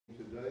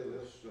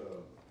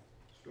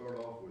start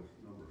off with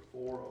number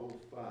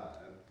 405,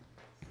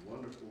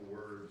 Wonderful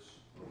Words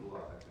of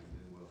Life, and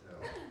then we'll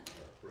have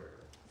our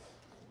prayer.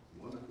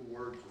 Wonderful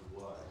Words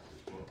of Life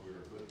is what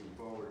we're looking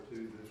forward to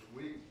this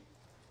week.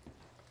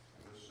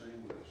 Let's sing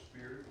with the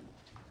Spirit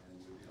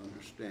and with the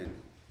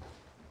understanding.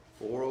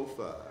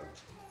 405,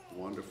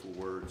 Wonderful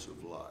Words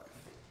of Life.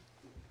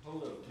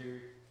 Hold up,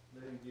 Terry.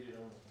 Let him get it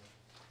on.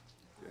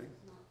 Okay.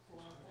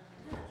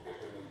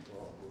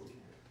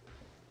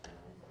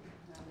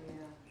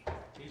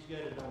 He's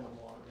got it on the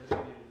water. Let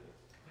him get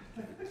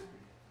it up.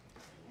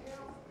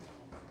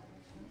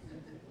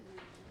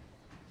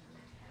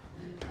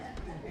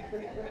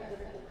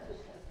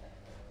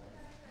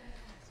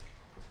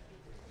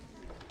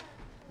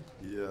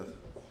 Yeah,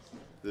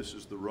 this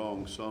is the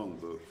wrong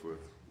songbook for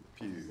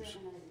pews.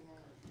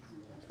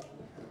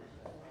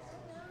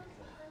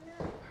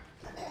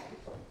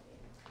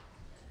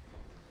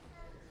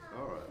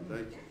 All right,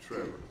 thank you,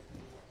 Trevor.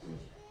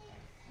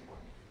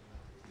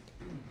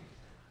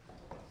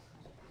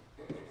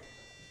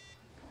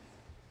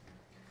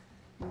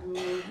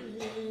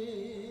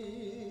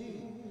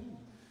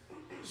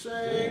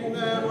 Sing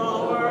them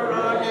over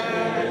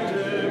again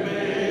to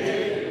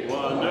me,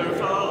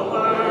 wonderful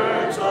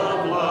words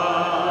of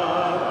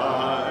life.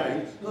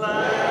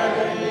 Let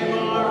me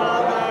more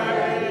of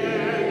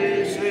their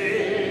beauty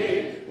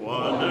see,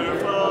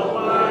 wonderful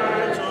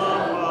words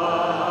of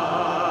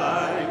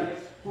life.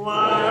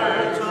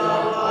 Words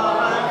of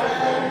life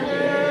and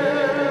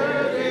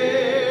beauty,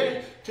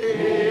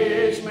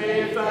 teach me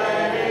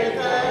faith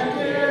and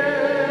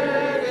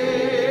duty,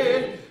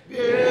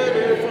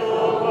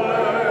 beautiful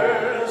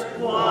words,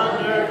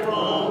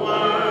 wonderful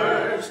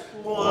words,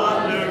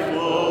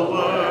 wonderful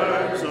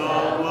words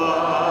of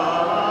life.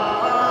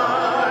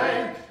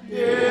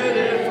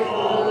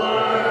 Beautiful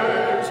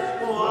words,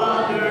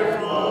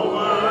 wonderful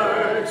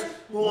words,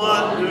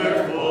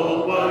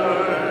 wonderful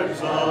words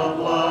of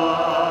life.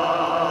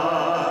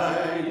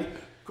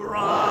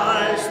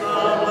 Christ the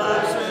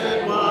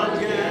Blessed One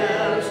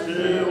gives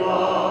to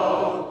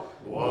all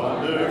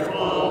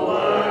wonderful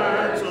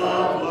words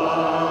of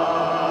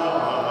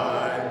life.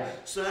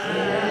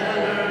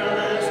 Sinner,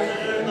 listen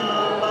to the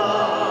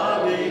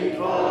loving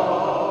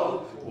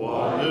call,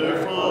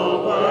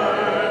 wonderful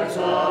words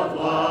of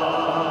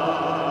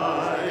life.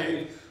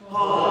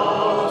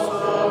 All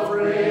so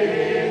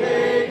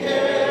freely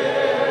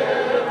given,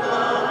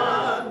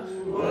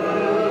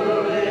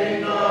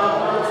 wooing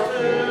us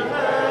to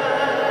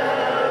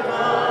heaven.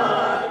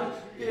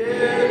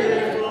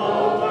 Beautiful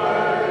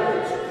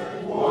words,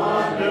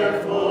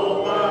 wonderful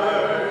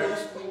words,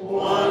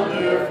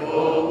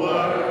 wonderful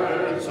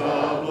words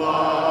of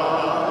life.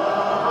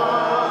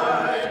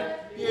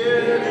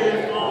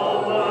 Beautiful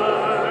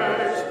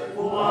words,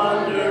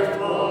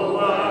 wonderful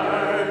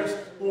words,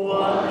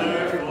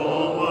 wonderful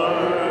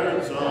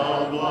words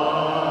of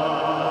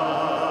life.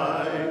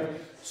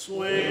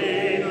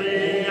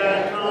 Sweetly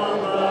echo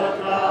the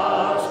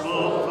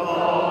gospel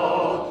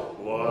call,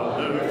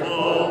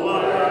 wonderful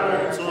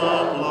words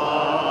of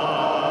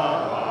life.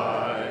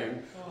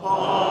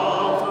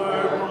 Offer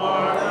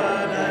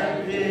pardon and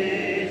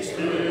peace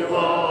to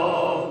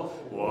all,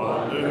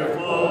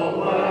 wonderful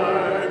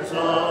words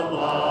of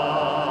life.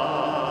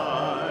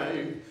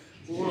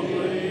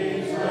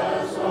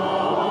 Jesus,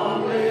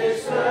 only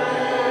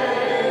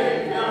Savior,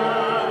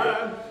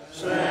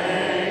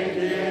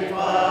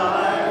 sanctify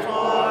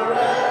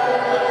forever.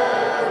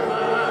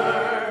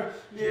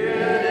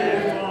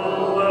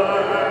 Beautiful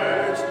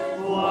words,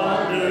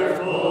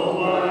 wonderful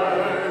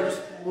words,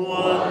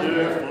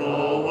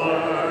 wonderful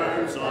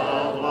words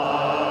of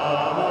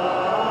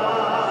life.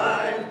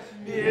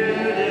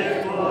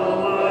 Beautiful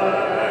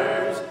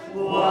words,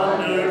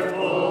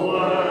 wonderful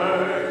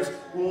words,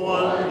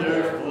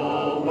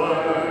 wonderful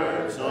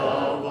words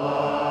of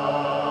life.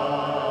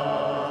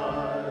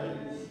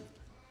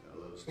 Now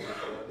let's take that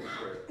in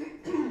prayer.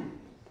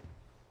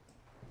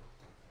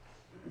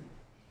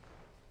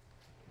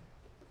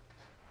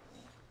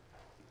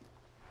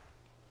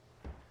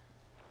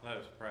 Let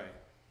us pray.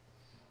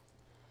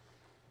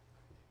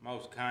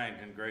 Most kind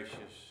and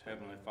gracious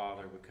Heavenly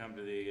Father, we come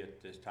to Thee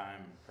at this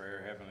time in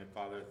prayer, Heavenly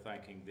Father,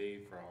 thanking Thee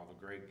for all the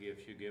great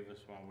gifts You give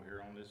us while we're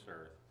here on this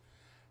earth,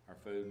 our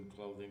food and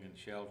clothing and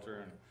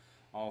shelter and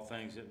all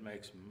things that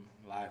makes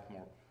life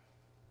more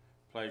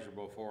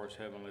pleasurable for us,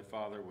 Heavenly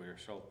Father. We are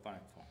so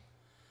thankful.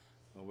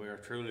 But we are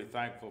truly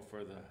thankful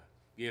for the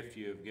gift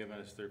You have given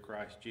us through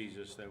Christ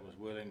Jesus that was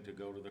willing to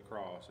go to the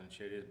cross and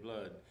shed His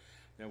blood,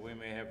 that we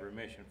may have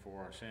remission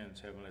for our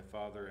sins, Heavenly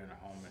Father, and a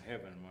home in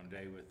heaven one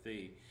day with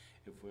Thee,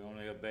 if we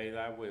only obey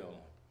Thy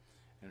will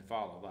and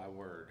follow Thy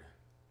word.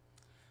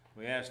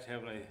 We ask,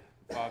 Heavenly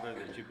Father,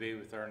 that You be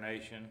with our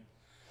nation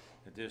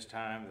at this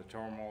time, the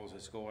turmoil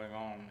that's going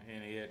on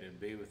in it, and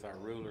be with our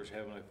rulers,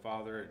 Heavenly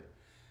Father. And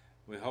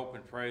we hope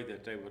and pray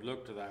that they would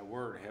look to Thy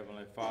word,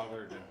 Heavenly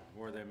Father,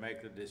 where they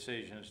make the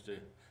decisions to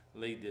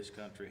lead this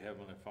country,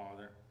 Heavenly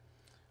Father.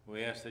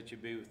 We ask that You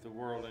be with the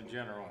world in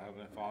general,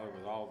 Heavenly Father,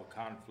 with all the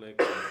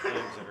conflicts and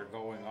things that are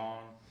going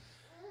on.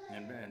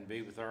 and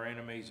be with our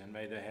enemies, and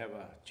may they have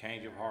a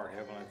change of heart,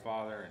 Heavenly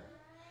Father,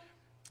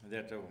 and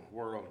that the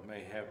world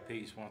may have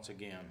peace once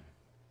again.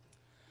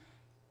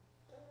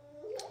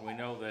 We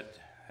know that,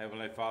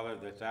 Heavenly Father,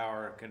 that Thou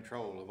art in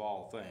control of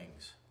all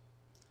things.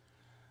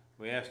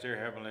 We ask, dear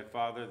Heavenly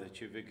Father, that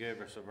You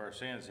forgive us of our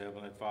sins,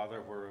 Heavenly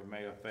Father, where we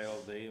may have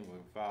failed Thee and we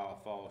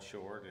fall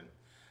short, and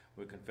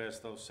we confess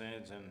those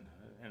sins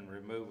and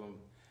remove them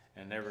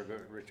and never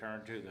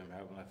return to them,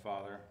 Heavenly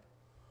Father.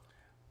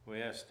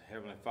 We ask,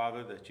 Heavenly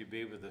Father, that You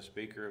be with the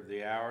speaker of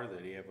the hour,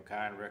 that he have a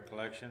kind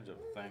recollections of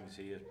things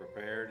he has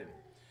prepared and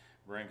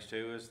brings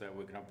to us, that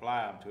we can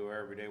apply them to our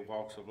everyday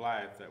walks of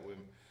life, that we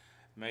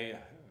may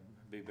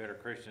be better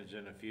Christians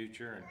in the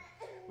future. And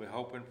we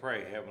hope and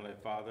pray, Heavenly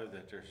Father,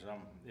 that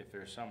if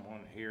there's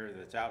someone here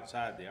that's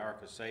outside the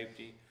ark of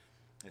safety,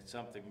 that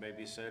something may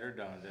be said or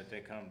done, that they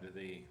come to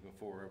Thee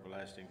before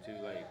everlasting too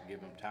late. Give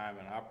them time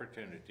and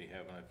opportunity,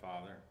 Heavenly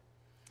Father.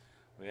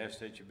 We ask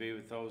that You be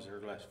with those that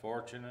are less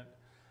fortunate,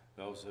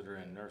 those that are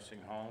in nursing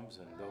homes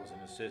and those in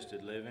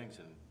assisted livings,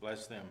 and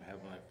bless them,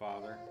 Heavenly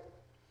Father.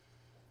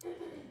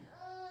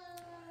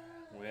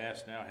 We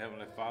ask now,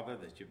 Heavenly Father,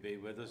 that You be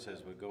with us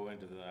as we go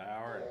into the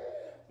hour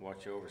and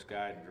watch over us,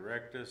 guide and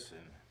direct us,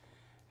 and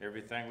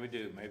everything we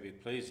do may be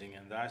pleasing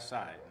in Thy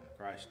sight. In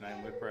Christ's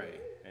name we pray.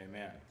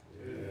 Amen.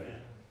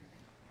 Amen.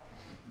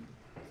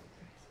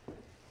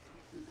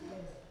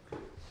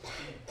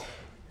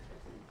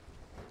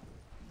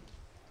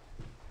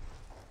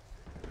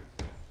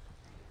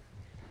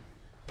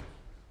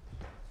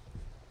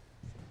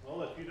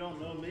 Well, if you don't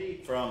know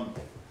me from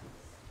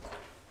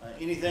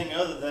anything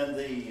other than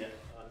the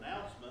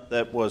announcement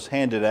that was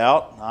handed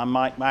out, I'm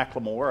Mike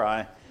McLemore.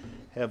 I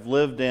have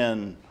lived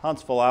in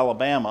Huntsville,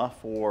 Alabama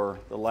for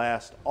the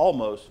last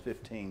almost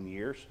 15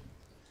 years.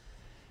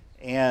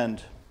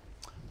 And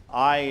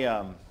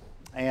I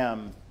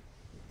am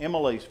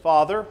Emily's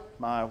father.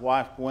 My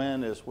wife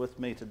Gwen is with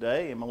me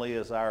today. Emily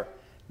is our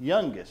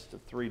youngest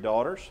of 3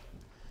 daughters.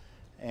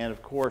 And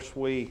of course,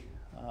 we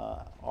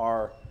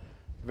are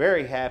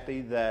very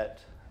happy that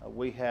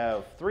we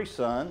have 3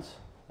 sons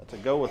to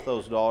go with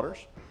those daughters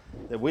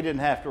that we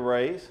didn't have to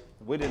raise,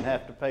 we didn't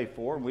have to pay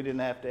for, and we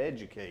didn't have to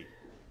educate.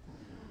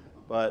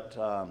 But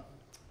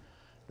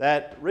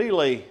that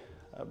really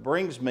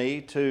brings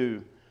me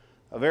to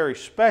a very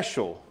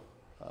special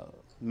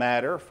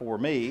matter for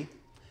me,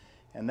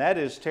 and that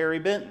is Terry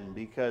Benton,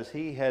 because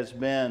he has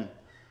been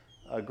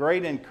a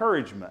great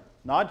encouragement,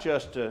 not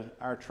just to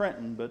our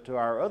Trenton, but to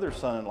our other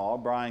son-in-law,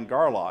 Brian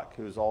Garlock,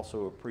 who is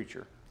also a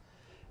preacher.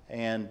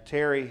 And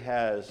Terry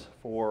has,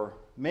 for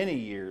many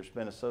years,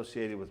 been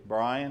associated with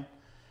Brian,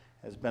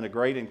 has been a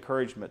great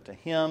encouragement to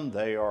him.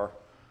 They are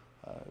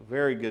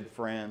very good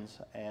friends,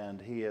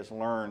 and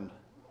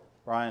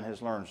Brian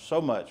has learned so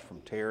much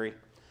from Terry.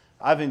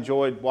 I've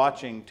enjoyed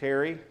watching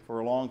Terry for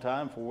a long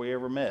time before we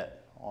ever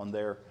met on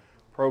their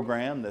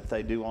program that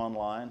they do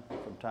online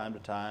from time to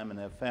time, and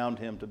have found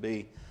him to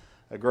be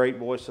a great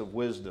voice of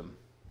wisdom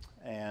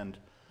and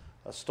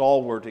a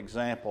stalwart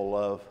example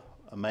of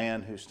a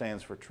man who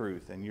stands for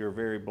truth. And you're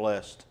very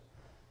blessed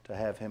to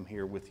have him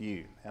here with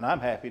you. And I'm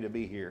happy to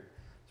be here.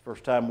 It's the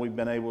first time we've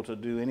been able to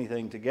do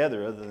anything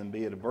together other than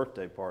be at a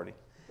birthday party.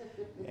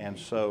 And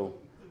so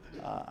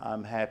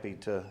I'm happy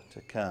to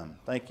come.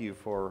 Thank you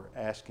for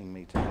asking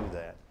me to do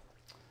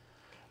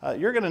that.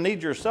 You're going to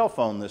need your cell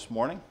phone this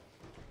morning,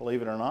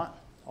 believe it or not.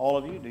 All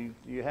of you, do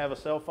you have a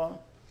cell phone?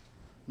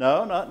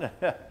 No, not.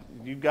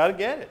 You've got to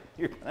get it.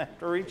 You're going to have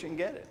to reach and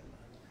get it.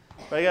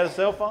 Anybody got a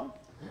cell phone?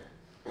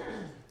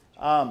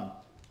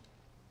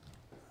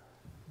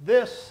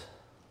 This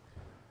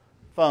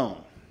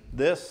phone,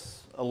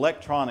 this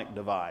electronic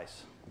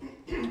device,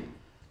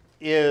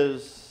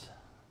 is,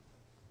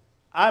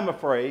 I'm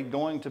afraid,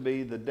 going to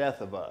be the death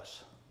of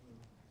us.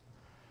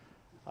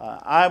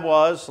 I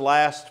was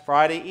last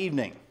Friday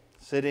evening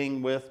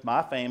sitting with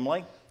my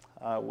family,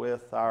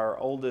 with our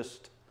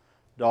oldest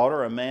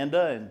daughter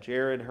Amanda and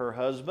Jared, her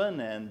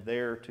husband, and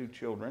their 2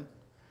 children.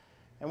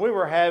 And we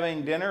were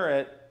having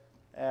dinner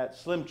at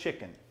Slim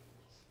Chicken.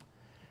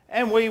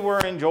 And we were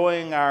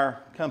enjoying our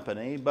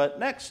company, but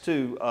next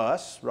to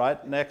us,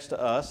 right next to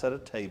us at a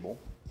table,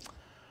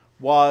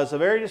 was a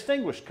very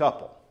distinguished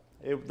couple.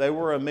 They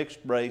were a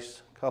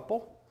mixed-race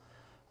couple.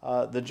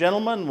 The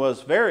gentleman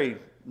was very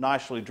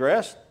nicely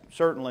dressed,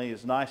 certainly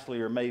as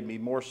nicely or maybe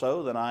more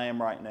so than I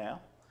am right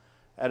now,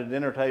 at a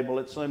dinner table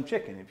at Slim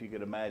Chicken, if you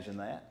could imagine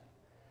that.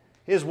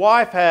 His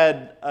wife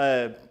had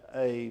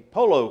a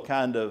polo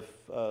kind of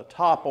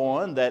top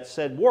on that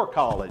said War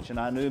College, and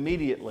I knew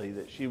immediately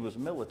that she was a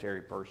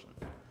military person.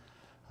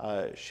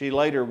 She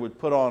later would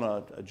put on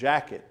a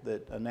jacket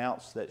that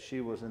announced that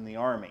she was in the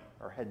Army,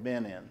 or had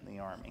been in the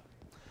Army,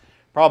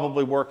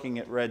 probably working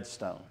at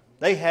Redstone.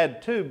 They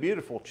had 2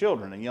 beautiful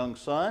children, a young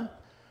son,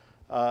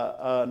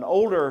 an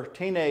older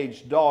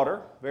teenage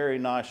daughter, very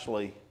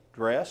nicely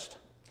dressed.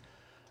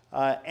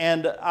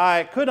 And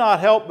I could not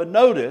help but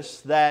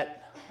notice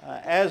that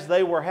as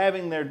they were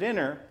having their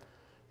dinner,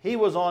 he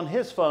was on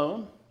his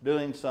phone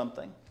doing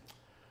something.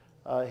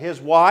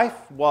 His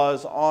wife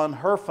was on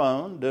her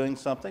phone doing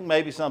something,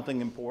 maybe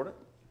something important.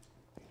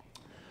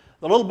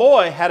 The little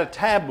boy had a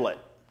tablet,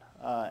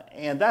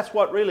 and that's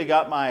what really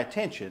got my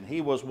attention.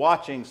 He was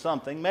watching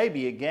something,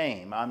 maybe a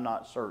game, I'm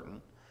not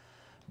certain.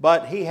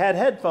 But he had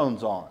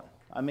headphones on.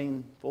 I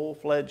mean,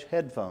 full-fledged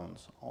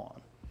headphones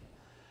on.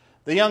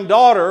 The young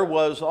daughter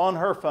was on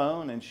her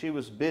phone, and she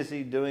was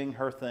busy doing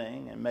her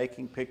thing and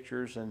making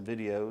pictures and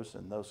videos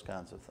and those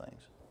kinds of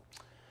things.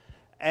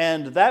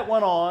 And that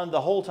went on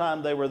the whole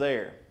time they were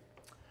there.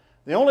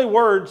 The only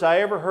words I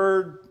ever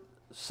heard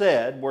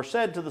said were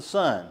said to the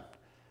son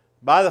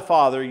by the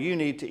father, "You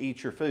need to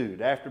eat your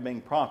food," after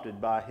being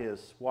prompted by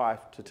his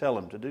wife to tell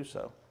him to do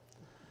so.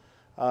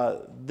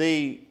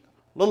 The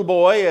little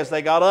boy, as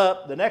they got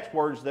up, the next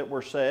words that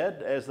were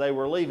said as they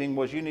were leaving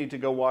was, "You need to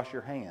go wash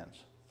your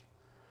hands."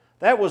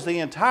 That was the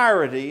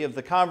entirety of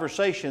the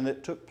conversation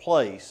that took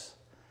place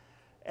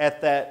at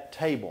that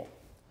table.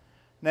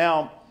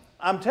 Now,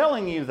 I'm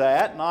telling you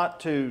that not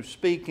to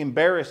speak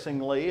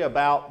embarrassingly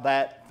about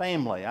that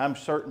family. I'm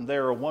certain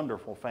they're a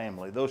wonderful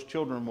family. Those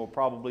children will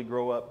probably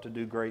grow up to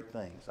do great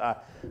things.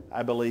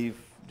 I believe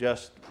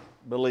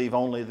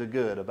only the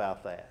good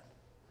about that.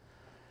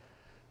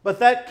 But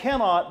that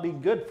cannot be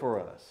good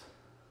for us,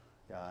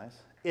 guys.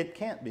 It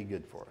can't be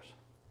good for us.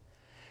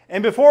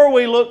 And before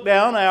we look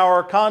down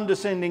our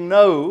condescending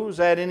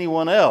nose at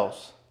anyone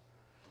else,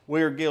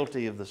 we are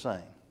guilty of the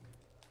same.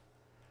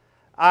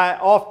 I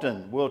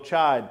often will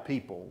chide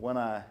people when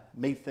I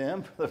meet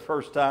them for the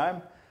first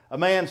time. A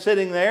man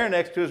sitting there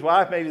next to his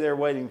wife, maybe they're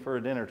waiting for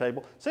a dinner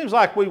table. Seems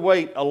like we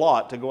wait a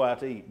lot to go out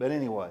to eat, but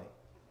anyway.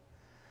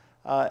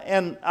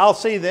 And I'll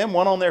see them,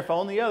 one on their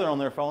phone, the other on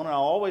their phone, and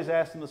I'll always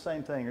ask them the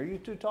same thing. "Are you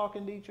two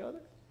talking to each other?"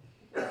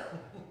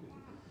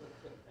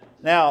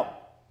 Now,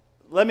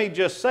 let me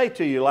just say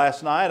to you,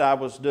 last night I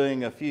was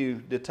doing a few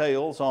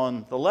details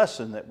on the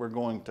lesson that we're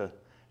going to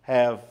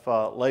have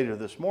later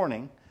this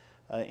morning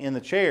in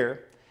the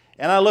chair.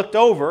 And I looked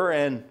over,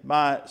 and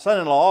my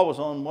son-in-law was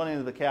on one end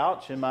of the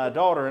couch, and my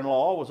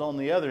daughter-in-law was on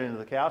the other end of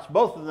the couch,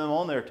 both of them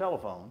on their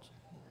telephones.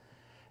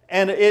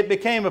 And it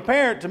became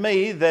apparent to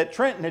me that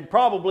Trenton had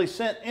probably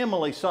sent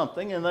Emily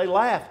something, and they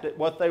laughed at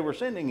what they were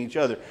sending each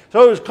other.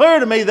 So it was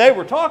clear to me they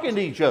were talking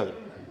to each other.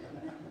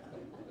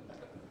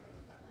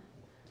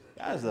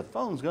 Guys, the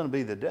phone's going to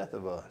be the death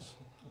of us.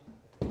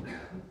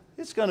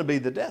 It's going to be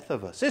the death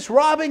of us. It's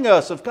robbing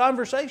us of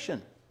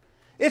conversation.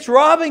 It's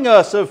robbing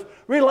us of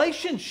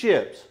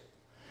relationships.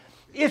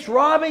 It's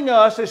robbing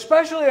us,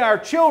 especially our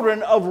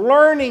children, of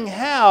learning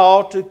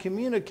how to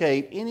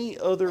communicate any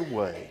other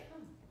way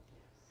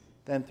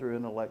than through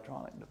an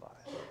electronic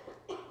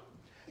device.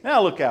 Now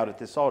I look out at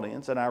this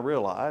audience and I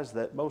realize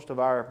that most of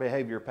our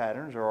behavior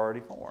patterns are already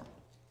formed.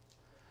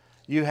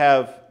 You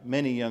have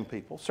many young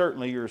people.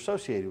 Certainly you're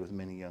associated with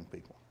many young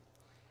people.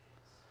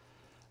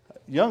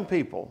 Young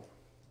people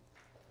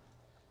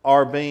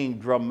are being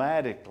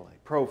dramatically,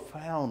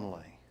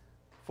 profoundly,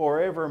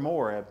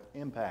 forevermore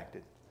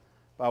impacted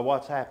by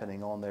what's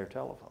happening on their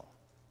telephone.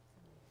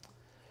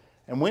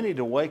 And we need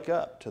to wake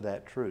up to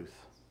that truth.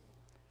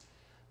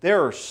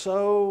 There are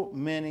so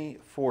many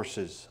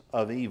forces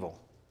of evil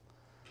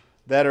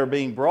that are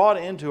being brought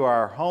into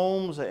our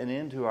homes and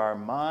into our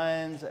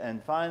minds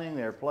and finding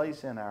their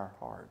place in our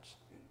hearts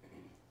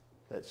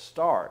that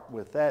start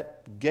with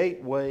that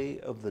gateway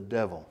of the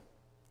devil.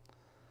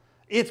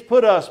 It's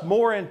put us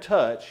more in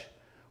touch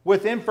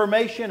with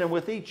information and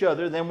with each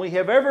other than we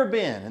have ever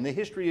been in the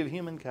history of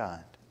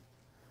humankind.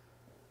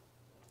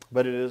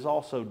 But it is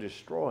also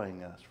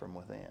destroying us from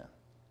within.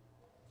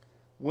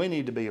 We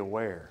need to be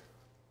aware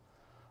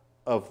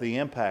of the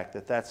impact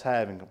that that's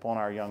having upon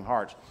our young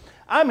hearts.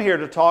 I'm here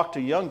to talk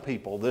to young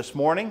people this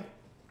morning.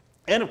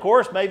 And of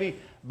course, maybe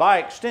by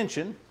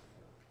extension,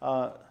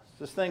 is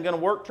this thing going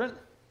to work, Trent?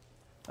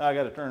 I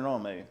got to turn it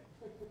on maybe.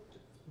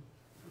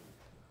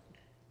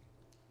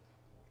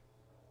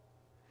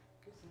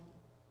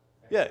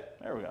 Yeah,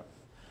 there we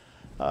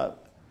go.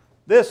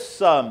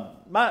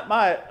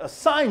 My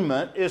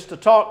assignment is to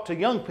talk to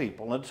young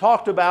people and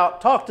talk to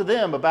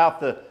them about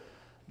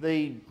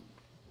the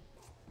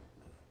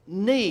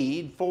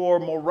need for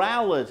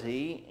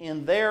morality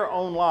in their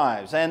own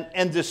lives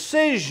and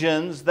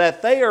decisions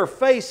that they are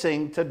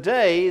facing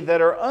today that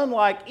are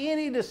unlike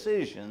any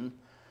decision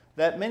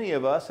that many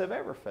of us have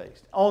ever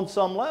faced on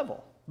some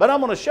level. But I'm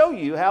going to show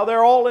you how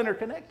they're all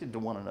interconnected to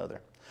one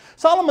another.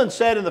 Solomon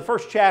said in the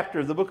first chapter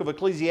of the book of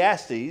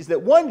Ecclesiastes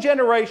that one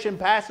generation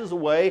passes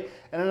away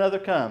and another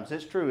comes.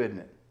 It's true, isn't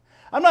it?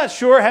 I'm not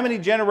sure how many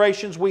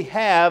generations we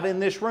have in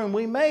this room.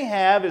 We may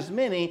have as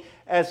many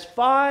as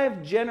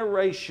 5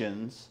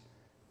 generations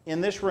in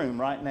this room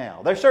right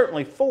now. There's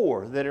certainly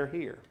 4 that are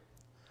here.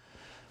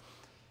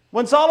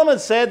 When Solomon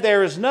said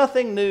there is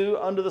nothing new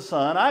under the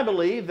sun, I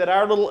believe that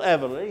our little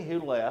Everly, who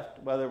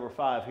left, well, there were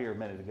 5 here a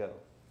minute ago,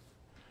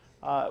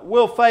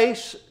 will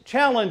face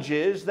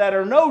challenges that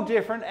are no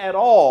different at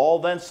all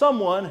than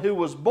someone who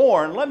was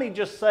born, let me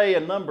just say a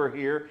number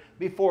here,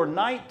 before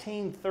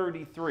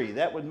 1933.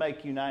 That would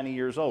make you 90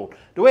 years old.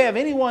 Do we have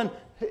anyone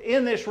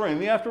in this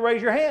room, you have to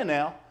raise your hand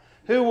now,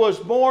 who was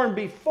born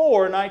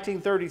before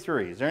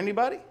 1933? Is there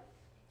anybody?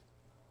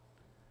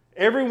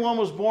 Everyone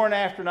was born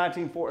after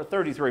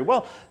 1933.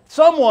 Well,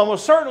 someone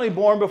was certainly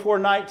born before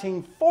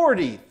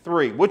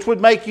 1943, which would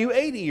make you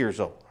 80 years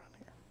old.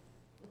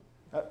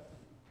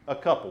 A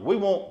couple. We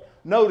won't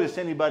notice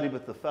anybody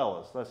but the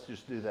fellas. Let's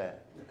just do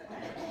that.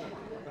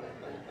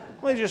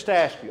 Let me just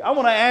ask you. I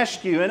want to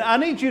ask you, and I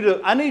need you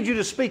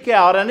to speak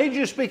out. I need you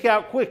to speak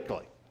out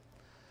quickly.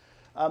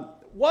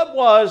 What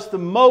was the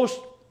most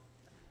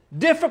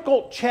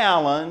difficult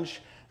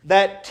challenge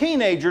that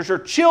teenagers or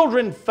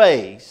children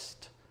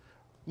faced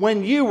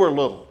when you were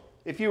little,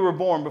 if you were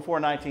born before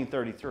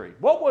 1933?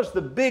 What was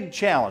the big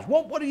challenge?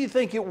 What do you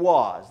think it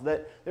was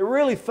that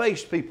really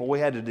faced people we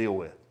had to deal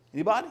with?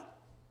 Anybody?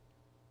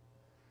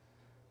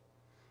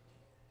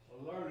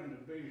 Well, learning to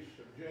be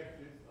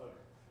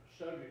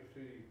subject to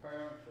your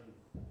parents,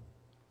 and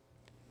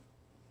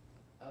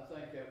I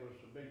think that was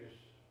the biggest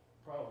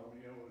problem.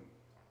 You know,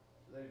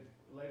 they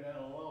lay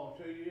down a law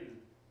to you, and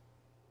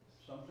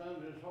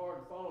sometimes it's hard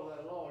to follow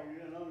that law. You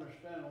didn't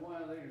understand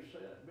why they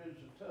been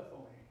so tough on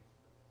you.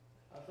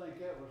 I think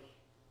that was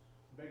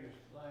the biggest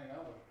thing I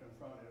was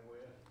confronted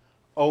with.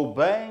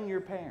 Obeying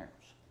your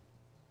parents.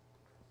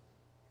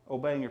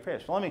 Obeying your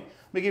parents. Well, let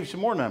me give you some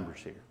more numbers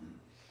here.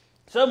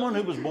 Someone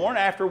who was born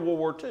after World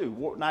War II,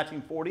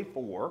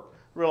 1944,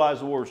 realize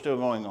the war was still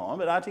going on,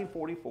 but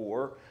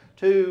 1944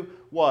 to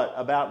what?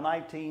 About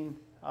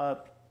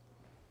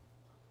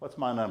what's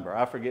my number?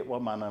 I forget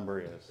what my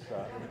number is.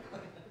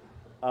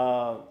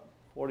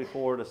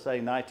 44 to say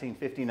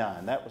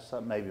 1959. That was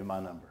maybe my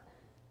number.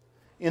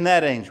 In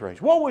that age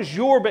range. What was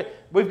your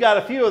we've got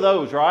a few of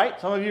those, right?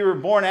 Some of you were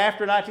born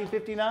after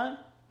 1959?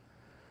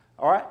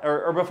 All right,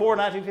 or before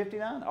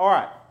 1959? All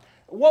right.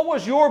 What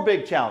was your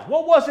big challenge?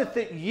 What was it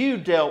that you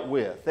dealt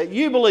with, that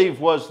you believe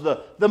was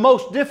the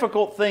most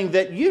difficult thing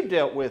that you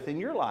dealt with in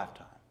your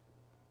lifetime?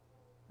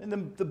 And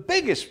the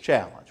biggest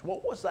challenge,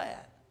 what was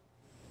that?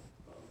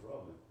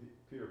 Probably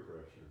peer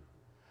pressure.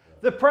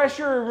 The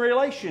pressure in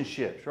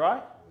relationships,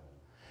 right?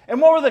 And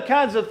what were the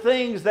kinds of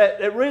things that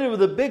really were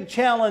the big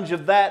challenge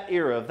of that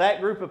era, of that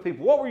group of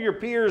people? What were your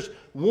peers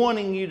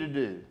wanting you to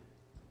do?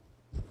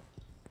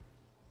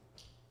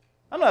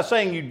 I'm not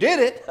saying you did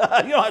it.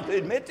 You don't have to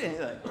admit to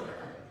anything.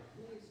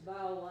 Use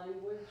vile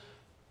language.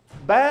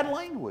 Bad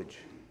language.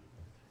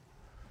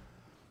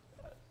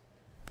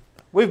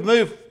 We've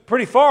moved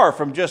pretty far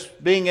from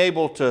just being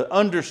able to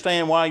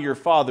understand why your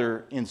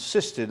father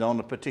insisted on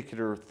a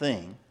particular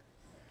thing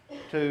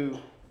to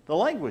the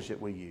language that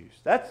we use.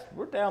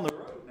 We're down the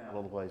road now a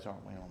little ways,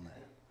 aren't we, on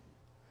that?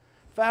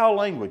 Foul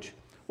language.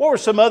 What were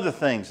some other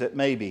things that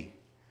maybe...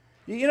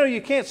 You know,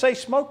 you can't say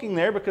smoking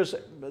there because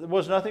there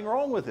was nothing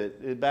wrong with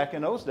it. Back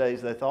in those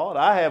days, they thought.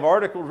 I have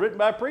articles written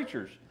by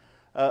preachers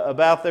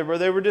about where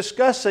they were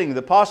discussing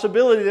the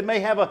possibility that it may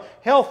have a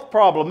health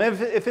problem.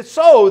 If it's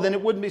so, then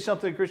it wouldn't be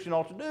something a Christian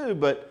ought to do.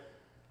 But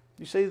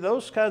you see,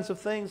 those kinds of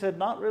things had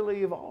not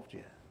really evolved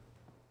yet.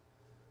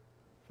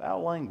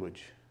 Foul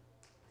language.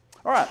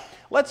 All right,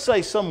 let's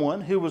say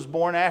someone who was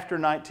born after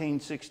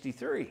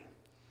 1963,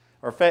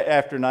 or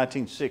after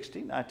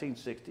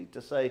 1960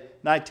 to say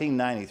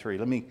 1993.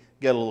 Let me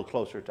get a little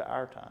closer to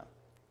our time.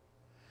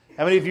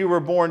 How many of you were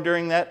born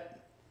during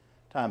that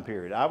time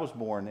period? I was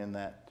born in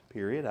that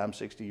period. I'm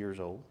 60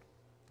 years old.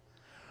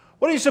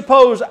 What do you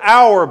suppose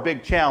our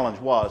big challenge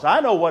was?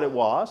 I know what it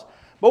was,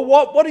 but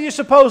what do you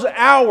suppose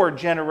our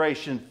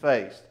generation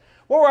faced?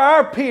 What were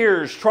our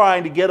peers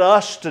trying to get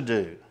us to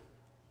do?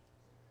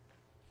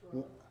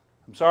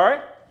 I'm sorry?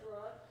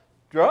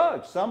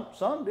 Drugs.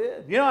 Some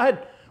did. You know, I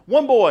had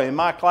one boy in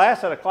my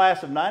class, had a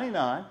class of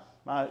 99,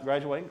 my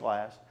graduating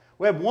class.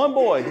 We had one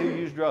boy who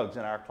used drugs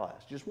in our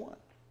class. Just one.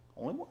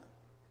 Only one.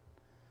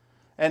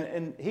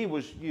 And he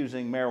was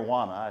using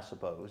marijuana, I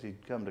suppose.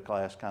 He'd come to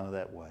class kind of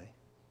that way.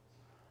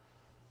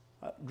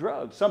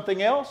 Drugs.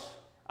 Something else?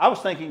 I was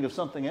thinking of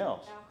something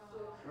else.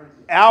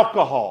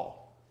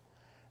 Alcohol.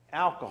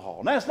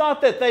 Now, it's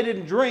not that they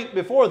didn't drink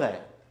before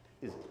that.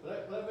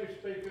 Let me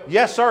speak up.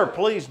 Yes, sir.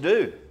 Please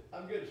do.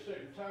 I'm getting sick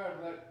and tired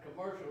of that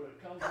commercial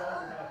that comes on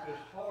about this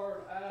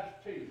hard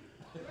iced tea.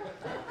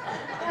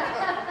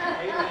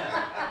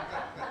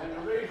 And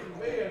the reason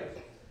being,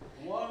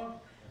 one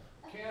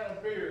can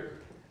of beer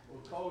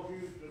will cause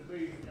you to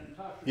be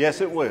intoxicated.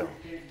 Yes, it will.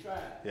 You can't try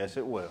it. Yes,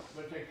 it will.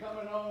 But they're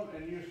coming on,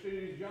 and you see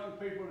these young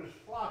people just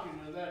flocking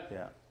to that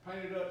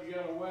painted up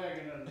yellow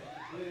wagon, and the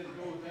lid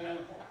goes down.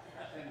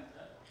 And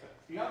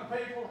young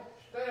people,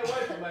 stay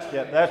away from that.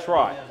 Yeah, that's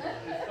right.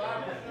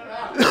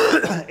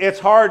 It's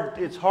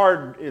 5%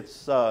 alcohol.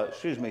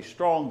 It's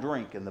strong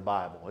drink in the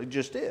Bible. It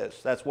just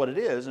is. That's what it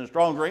is. And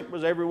strong drink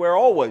was everywhere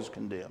always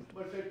condemned.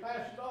 But they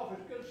pass it off as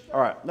good stuff.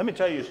 All right, let me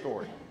tell you a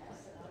story.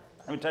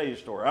 I'm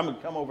going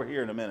to come over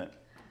here in a minute.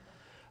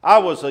 I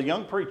was a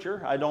young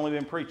preacher. I'd only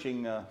been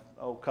preaching a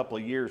couple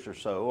of years or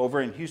so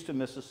over in Houston,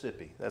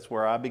 Mississippi. That's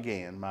where I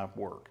began my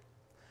work.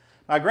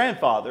 My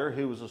grandfather,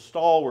 who was a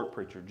stalwart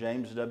preacher,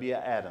 James W.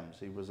 Adams,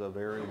 he was a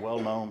very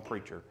well-known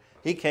preacher.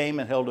 He came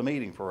and held a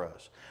meeting for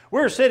us. We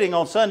were sitting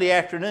on Sunday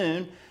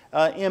afternoon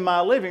in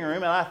my living room,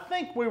 and I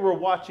think we were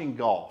watching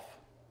golf.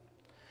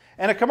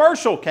 And a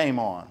commercial came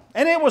on,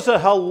 and it was a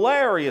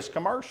hilarious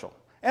commercial.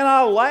 And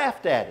I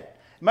laughed at it.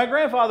 My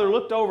grandfather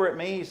looked over at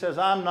me, he says,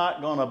 "I'm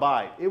not going to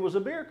bite." It was a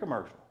beer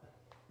commercial.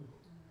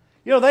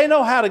 You know, they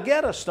know how to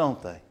get us,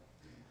 don't they?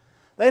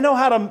 They know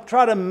how to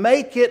try to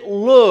make it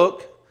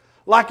look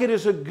like it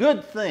is a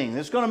good thing.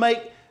 It's going to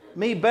make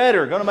me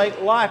better, going to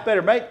make life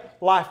better, make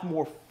life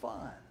more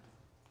fun.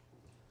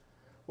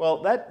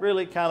 Well, that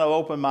really kind of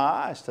opened my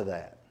eyes to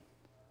that.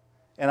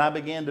 And I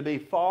began to be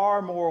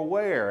far more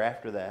aware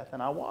after that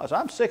than I was.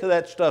 I'm sick of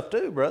that stuff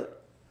too, brother.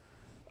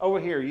 Over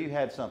here, you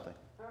had something.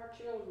 Our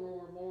children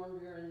were born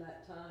during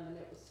that time, and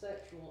it was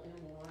sexual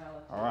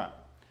immorality. All right.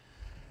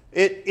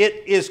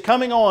 It is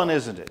coming on,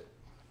 isn't it?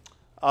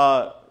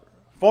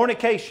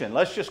 Fornication,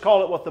 let's just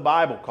call it what the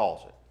Bible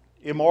calls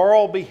it.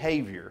 Immoral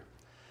behavior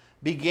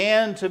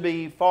began to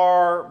be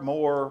far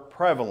more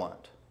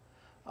prevalent.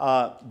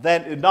 Not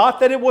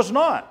that it was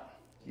not,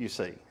 you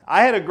see.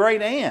 I had a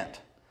great aunt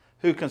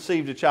who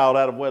conceived a child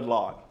out of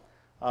wedlock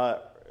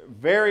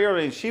very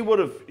early. She would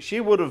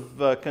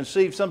have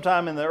conceived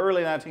sometime in the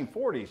early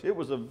 1940s. It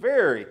was a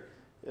very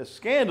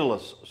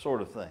scandalous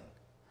sort of thing.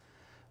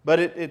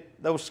 But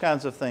those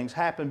kinds of things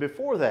happened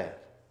before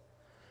that.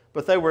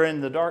 But they were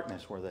in the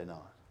darkness, were they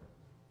not?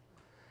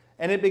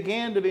 And it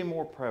began to be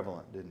more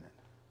prevalent, didn't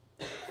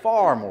it?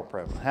 Far more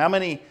prevalent. How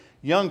many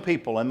young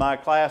people in my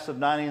class of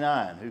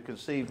 99 who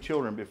conceived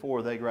children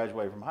before they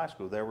graduated from high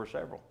school? There were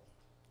several.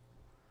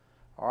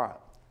 All right.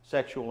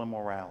 Sexual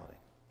immorality.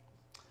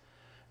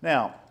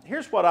 Now,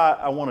 here's what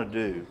I want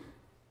to do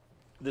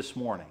this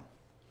morning.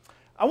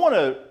 I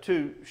want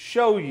to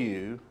show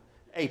you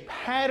a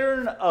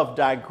pattern of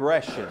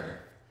digression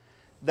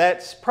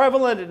that's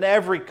prevalent in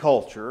every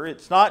culture.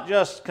 It's not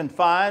just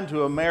confined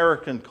to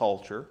American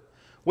culture.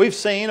 We've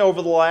seen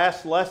over the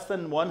last less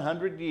than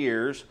 100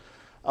 years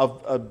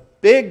a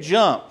big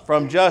jump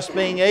from just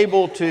being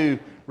able to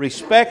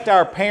respect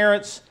our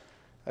parents'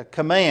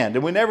 command,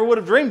 and we never would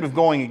have dreamed of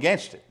going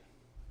against it.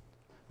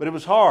 But it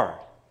was hard.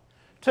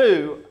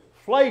 To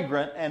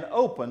flagrant and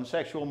open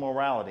sexual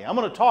morality. I'm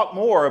going to talk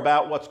more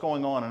about what's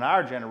going on in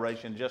our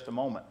generation in just a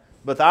moment.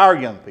 But our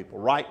young people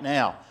right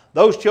now,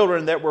 those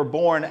children that were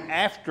born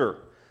after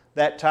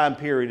that time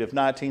period of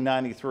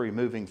 1993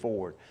 moving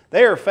forward,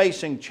 they are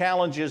facing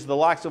challenges the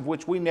likes of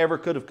which we never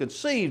could have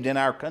conceived in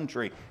our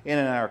country and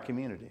in our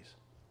communities.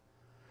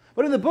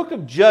 But in the book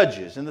of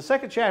Judges, in the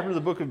second chapter of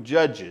the book of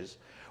Judges,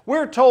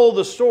 we're told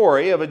the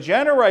story of a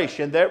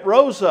generation that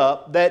rose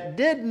up that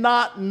did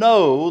not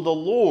know the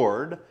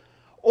Lord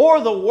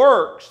or the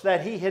works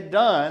that He had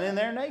done in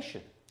their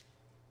nation.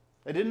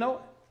 They didn't know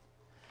it.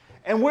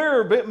 And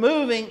we're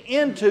moving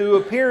into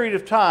a period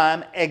of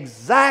time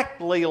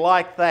exactly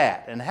like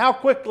that. And how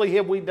quickly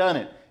have we done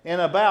it?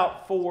 In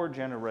about 4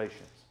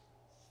 generations.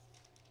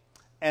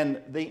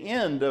 And the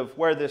end of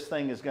where this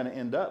thing is going to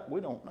end up,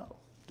 we don't know,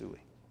 do we?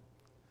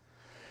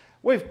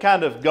 We've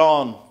kind of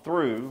gone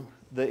through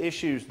the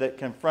issues that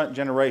confront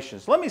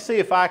generations. Let me see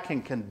if I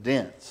can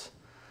condense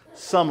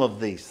some of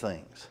these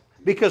things,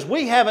 because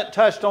we haven't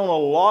touched on a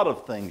lot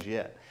of things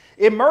yet.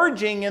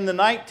 Emerging in the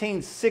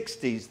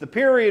 1960s, the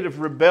period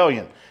of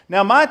rebellion.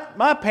 Now,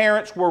 my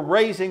parents were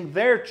raising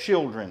their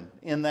children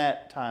in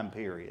that time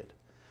period.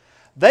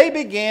 They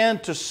began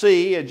to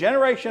see a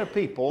generation of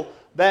people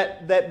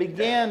that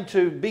began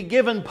to be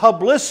given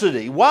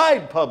publicity,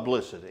 wide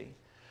publicity,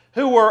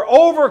 who were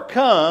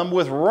overcome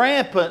with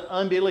rampant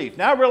unbelief.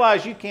 Now, I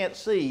realize you can't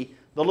see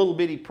the little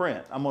bitty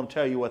print. I'm going to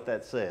tell you what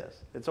that says.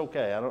 It's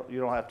okay. You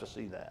don't have to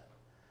see that.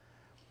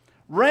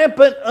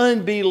 Rampant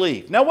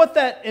unbelief. Now, what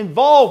that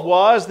involved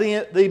was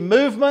the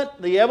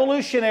movement, the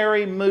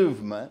evolutionary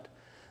movement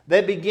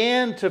that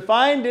began to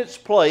find its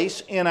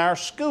place in our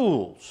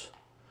schools.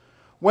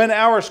 When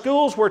our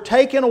schools were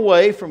taken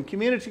away from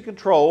community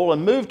control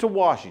and moved to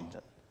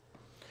Washington,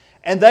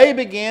 and they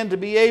began to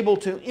be able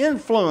to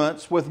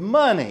influence with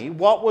money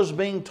what was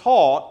being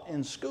taught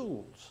in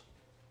schools.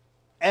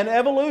 And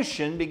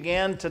evolution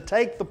began to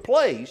take the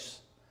place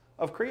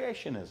of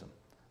creationism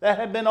that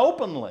had been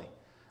openly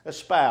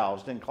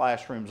espoused in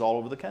classrooms all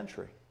over the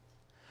country.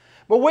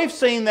 But we've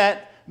seen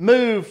that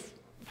move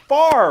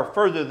far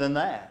further than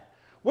that.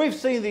 We've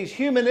seen these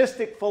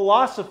humanistic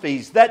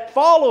philosophies that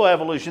follow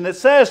evolution, that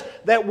says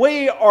that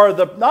we are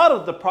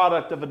not the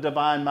product of a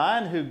divine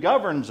mind who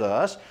governs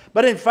us,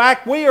 but in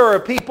fact we are a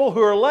people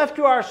who are left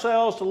to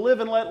ourselves to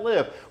live and let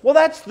live. Well,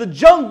 that's the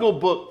Jungle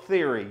Book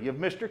theory of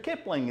Mr.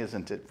 Kipling,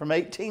 isn't it, from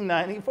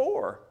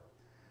 1894?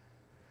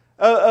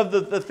 Of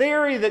the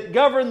theory that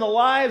governed the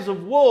lives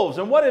of wolves.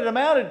 And what it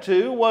amounted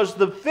to was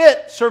the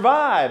fit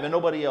survive and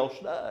nobody else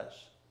does.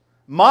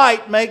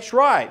 Might makes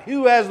right.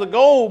 Who has the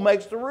gold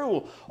makes the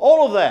rule.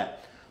 All of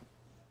that.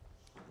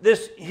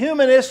 This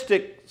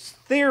humanistic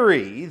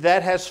theory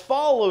that has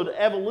followed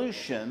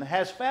evolution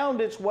has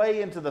found its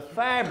way into the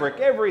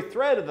fabric, every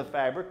thread of the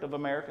fabric of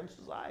American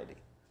society.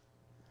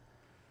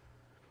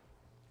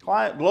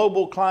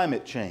 Global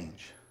climate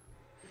change.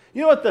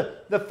 You know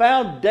what the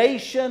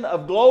foundation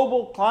of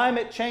global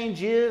climate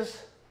change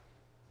is?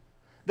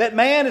 That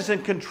man is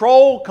in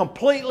control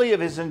completely of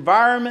his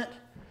environment,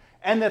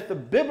 and that the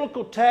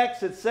biblical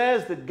text, it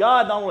says that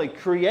God not only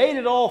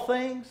created all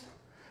things,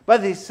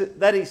 but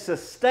that He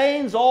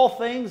sustains all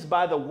things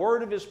by the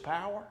word of His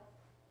power.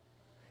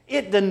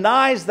 It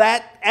denies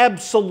that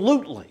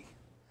absolutely.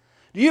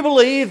 Do you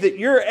believe that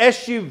your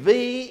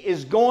SUV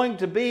is going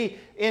to be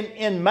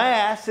in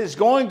mass, is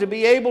going to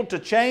be able to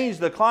change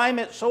the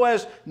climate so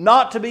as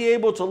not to be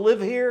able to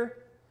live here?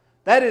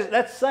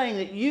 That's saying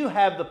that you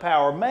have the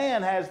power,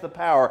 man has the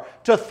power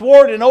to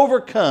thwart and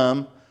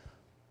overcome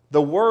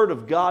the word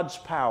of God's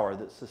power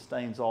that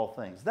sustains all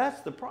things.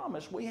 That's the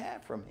promise we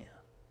have from Him.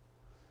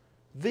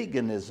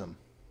 Veganism.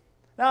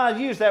 Now, I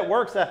use that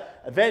word,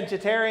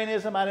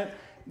 vegetarianism.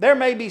 There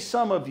may be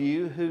some of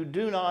you who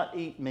do not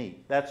eat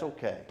meat. That's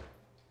okay.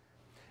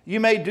 You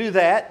may do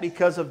that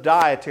because of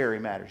dietary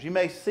matters. You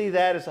may see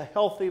that as a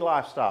healthy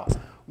lifestyle.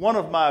 One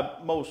of my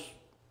most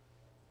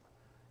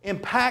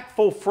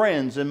impactful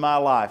friends in my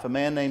life, a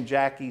man named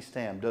Jack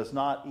Eastham, does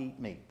not eat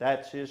meat.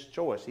 That's his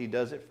choice. He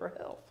does it for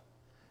health.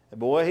 And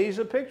boy, he's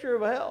a picture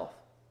of health.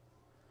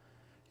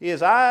 He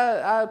is,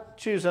 I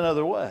choose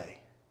another way.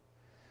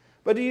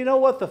 But do you know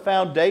what the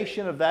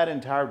foundation of that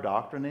entire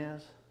doctrine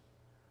is?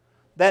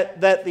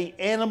 That the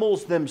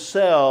animals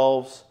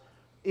themselves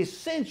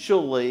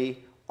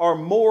essentially are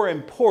more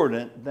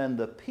important than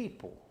the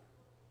people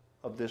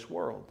of this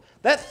world.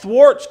 That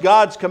thwarts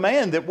God's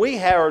command that we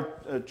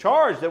have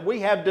charged, that we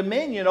have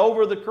dominion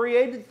over the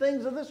created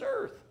things of this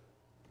earth.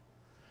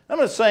 I'm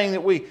not saying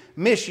that we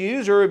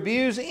misuse or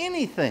abuse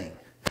anything,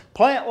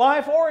 plant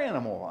life or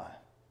animal life.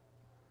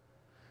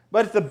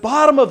 But at the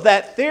bottom of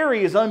that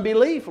theory is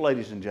unbelief,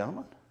 ladies and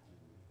gentlemen.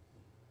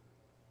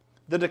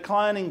 The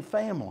declining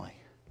family,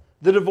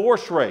 the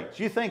divorce rates.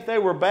 You think they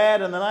were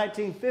bad in the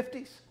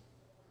 1950s?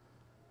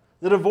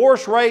 The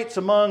divorce rates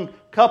among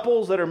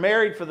couples that are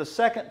married for the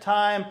second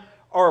time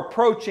are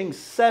approaching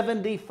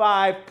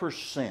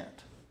 75%.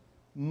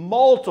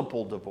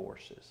 Multiple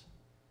divorces.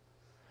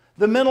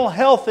 The mental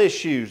health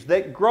issues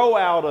that grow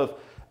out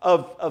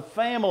of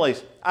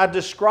families. I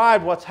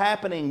described what's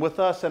happening with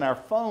us in our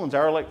phones,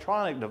 our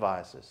electronic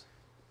devices.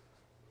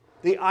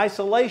 The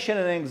isolation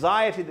and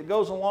anxiety that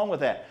goes along with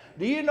that.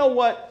 Do you know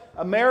what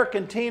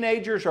American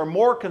teenagers are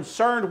more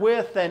concerned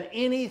with than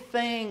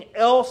anything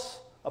else?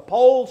 A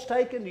poll's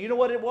taken. Do you know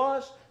what it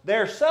was?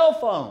 Their cell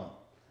phone.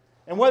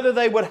 And whether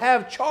they would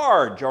have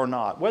charge or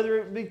not. Whether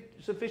it would be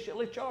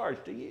sufficiently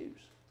charged to use.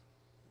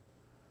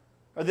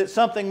 Or that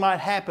something might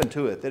happen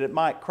to it. That it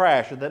might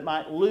crash. Or that it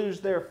might lose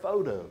their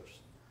photos.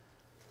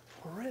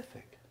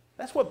 Horrific.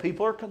 That's what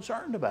people are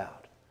concerned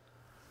about.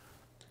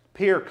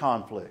 Peer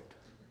conflict.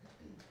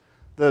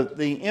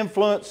 The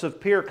influence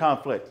of peer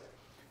conflict.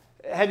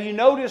 Have you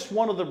noticed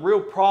one of the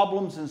real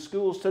problems in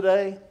schools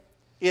today?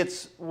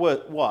 It's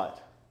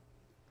what?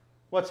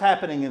 What's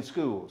happening in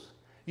schools?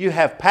 You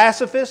have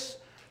pacifists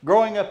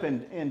growing up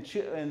in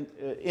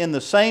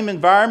the same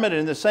environment,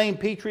 in the same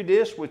petri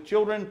dish with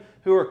children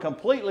who are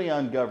completely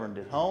ungoverned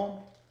at home.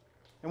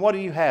 And what do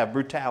you have?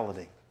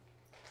 Brutality.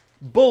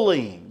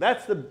 Bullying.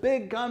 That's the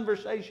big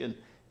conversation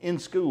in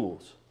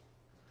schools.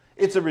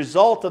 It's a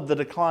result of the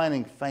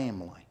declining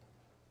family.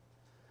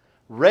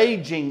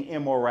 Raging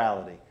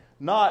immorality.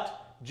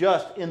 Not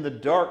just in the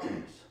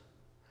darkness,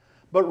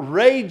 but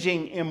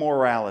raging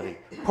immorality.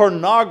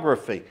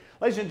 Pornography.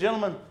 Ladies and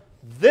gentlemen,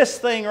 this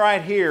thing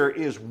right here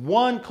is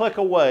one click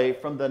away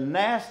from the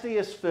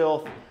nastiest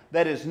filth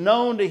that is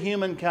known to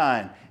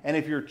humankind. And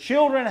if your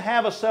children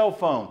have a cell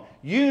phone,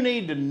 you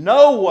need to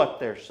know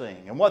what they're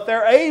seeing and what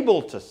they're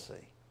able to see.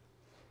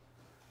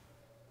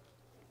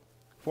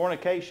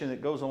 Fornication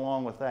that goes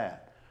along with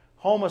that.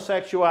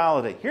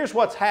 Homosexuality. Here's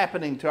what's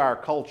happening to our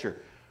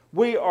culture.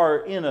 We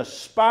are in a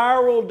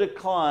spiral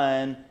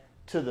decline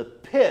to the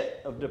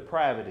pit of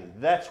depravity.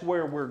 That's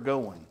where we're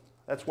going.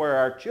 That's where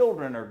our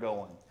children are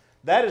going.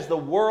 That is the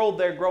world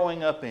they're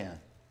growing up in.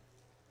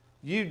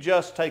 You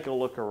just take a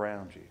look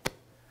around you.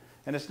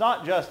 And it's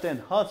not just in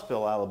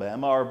Huntsville,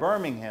 Alabama, or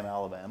Birmingham,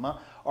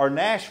 Alabama, or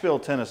Nashville,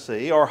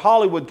 Tennessee, or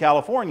Hollywood,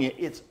 California.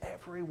 It's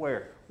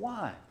everywhere.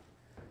 Why?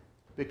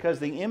 Because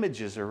the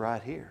images are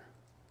right here.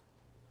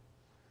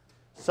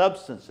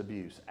 Substance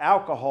abuse,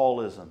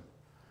 alcoholism,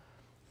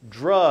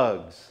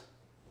 drugs,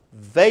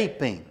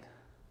 vaping,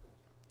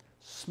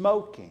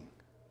 smoking.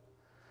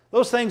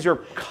 Those things are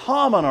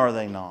common, are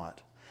they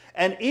not?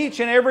 And each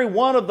and every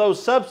one of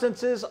those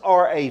substances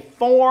are a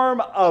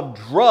form of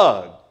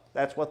drug.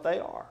 That's what they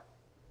are.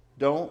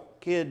 Don't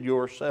kid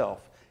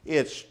yourself.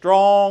 It's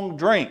strong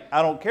drink.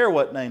 I don't care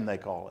what name they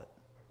call it.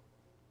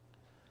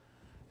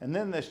 And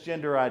then this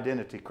gender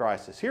identity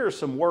crisis. Here are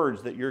some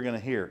words that you're going to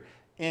hear.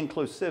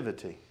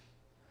 Inclusivity,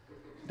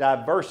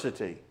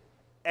 diversity,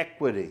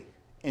 equity,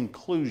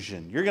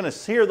 inclusion. You're going to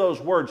hear those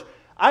words.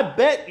 I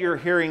bet you're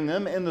hearing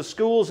them in the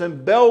schools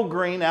in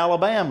Belgreen,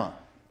 Alabama.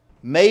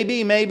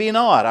 Maybe, maybe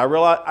not. I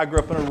realize I grew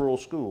up in a rural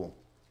school.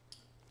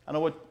 I know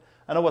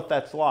I know what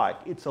that's like.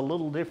 It's a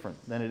little different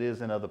than it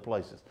is in other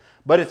places.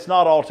 But it's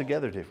not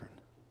altogether different.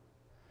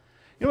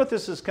 You know what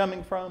this is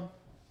coming from?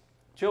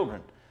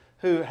 Children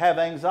who have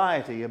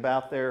anxiety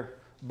about their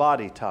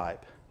body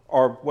type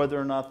or whether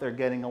or not they're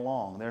getting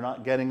along. They're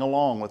not getting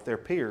along with their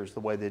peers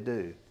the way they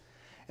do.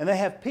 And they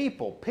have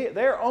people,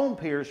 their own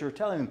peers, who are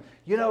telling them,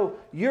 you know,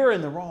 you're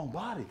in the wrong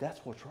body.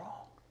 That's what's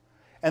wrong.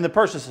 And the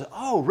person says,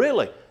 oh,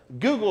 really?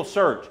 Google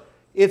search.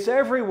 It's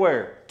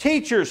everywhere.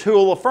 Teachers who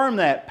will affirm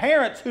that.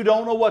 Parents who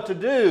don't know what to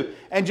do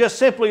and just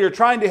simply are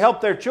trying to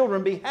help their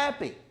children be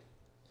happy.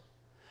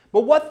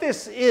 But what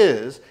this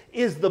is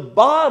the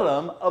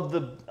bottom of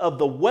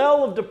the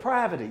well of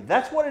depravity.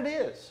 That's what it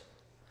is.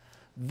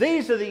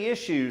 These are the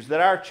issues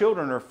that our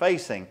children are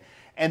facing,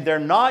 and they're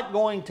not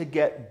going to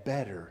get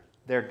better.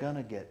 They're going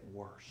to get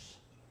worse.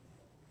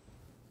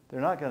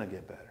 They're not going to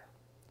get better.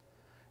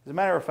 As a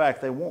matter of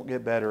fact, they won't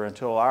get better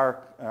until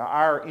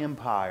our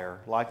empire,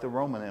 like the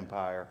Roman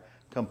Empire,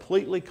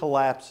 completely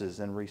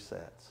collapses and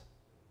resets.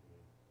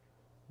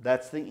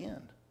 That's the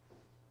end.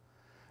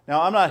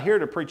 Now, I'm not here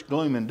to preach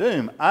gloom and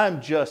doom.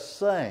 I'm just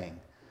saying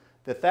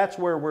that that's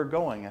where we're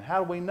going. And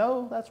how do we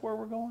know that's where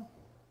we're going?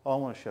 Well, I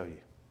want to show you.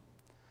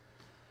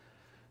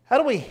 How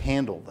do we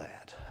handle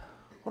that?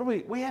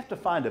 We have to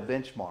find a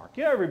benchmark.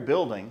 You know, every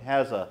building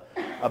has a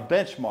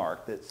benchmark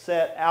that's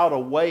set out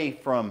away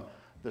from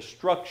the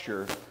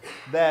structure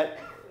that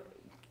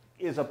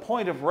is a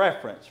point of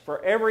reference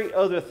for every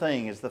other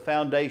thing as the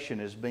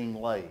foundation is being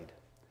laid.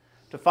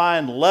 To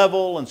find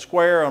level and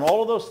square and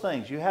all of those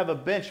things, you have a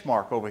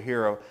benchmark over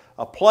here,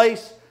 a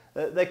place,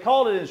 they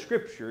call it in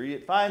Scripture,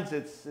 it finds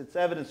its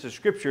evidence in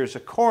Scripture as a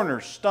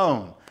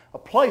cornerstone, a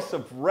place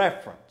of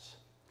reference.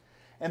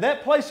 And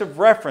that place of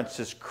reference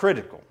is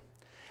critical.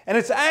 And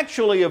it's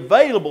actually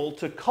available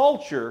to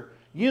culture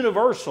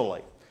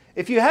universally.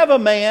 If you have a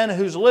man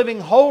who's living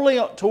wholly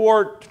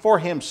for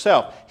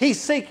himself,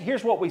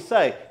 here's what we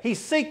say, he's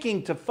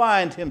seeking to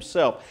find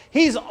himself.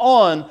 He's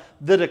on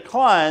the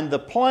decline, the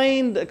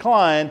plain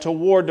decline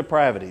toward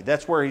depravity.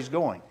 That's where he's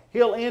going.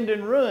 He'll end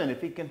in ruin if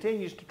he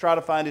continues to try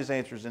to find his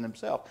answers in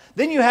himself.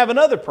 Then you have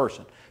another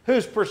person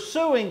who's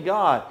pursuing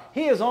God.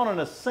 He is on an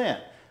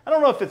ascent. I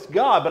don't know if it's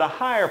God, but a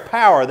higher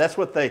power. That's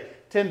what they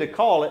tend to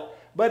call it.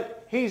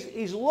 But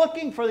he's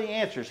looking for the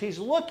answers. He's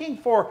looking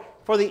for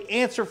the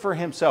answer for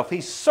himself.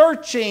 He's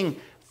searching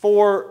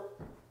for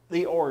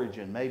the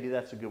origin. Maybe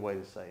that's a good way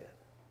to say it.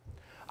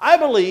 I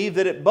believe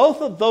that at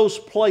both of those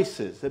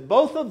places, on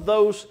both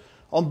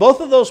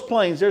of those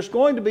planes, there's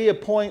going to be a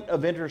point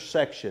of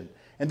intersection.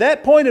 And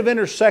that point of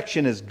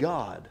intersection is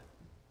God.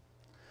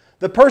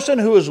 The person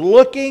who is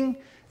looking,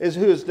 who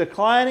is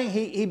declining,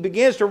 he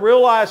begins to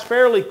realize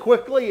fairly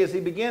quickly, as he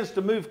begins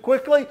to move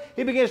quickly,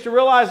 he begins to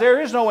realize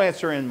there is no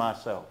answer in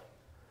myself.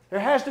 There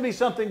has to be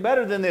something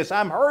better than this.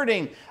 I'm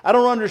hurting. I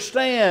don't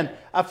understand.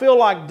 I feel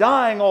like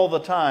dying all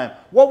the time.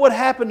 What would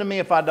happen to me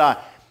if I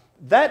die?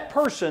 That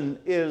person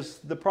is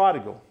the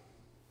prodigal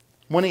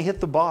when he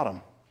hit the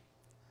bottom.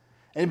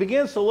 And he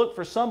begins to look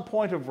for some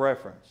point of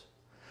reference.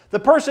 The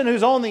person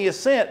who's on the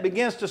ascent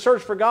begins to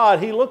search for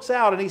God. He looks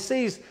out and he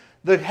sees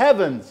the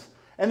heavens,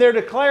 and they're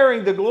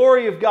declaring the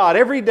glory of God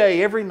every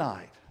day, every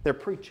night. They're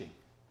preaching.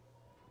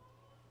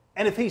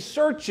 And if he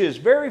searches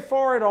very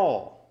far at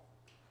all,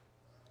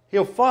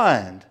 he'll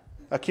find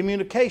a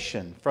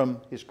communication from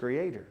his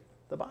Creator,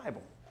 the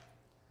Bible.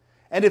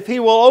 And if he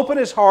will open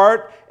his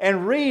heart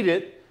and read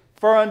it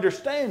for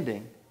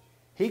understanding,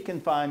 he can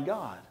find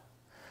God.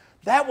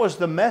 That was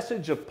the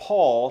message of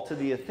Paul to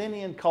the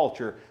Athenian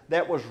culture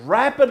that was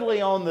rapidly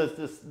on the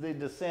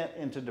descent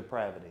into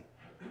depravity.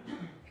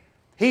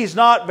 He's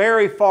not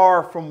very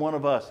far from one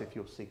of us if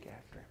you'll seek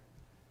after him.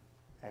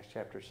 Acts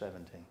chapter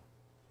 17.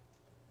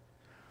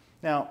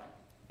 Now,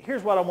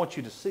 here's what I want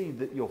you to see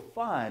that you'll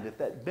find at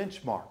that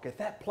benchmark, at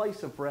that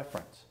place of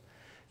reference.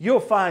 You'll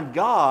find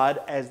God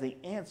as the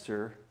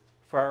answer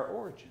for our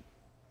origin.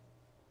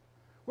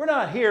 We're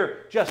not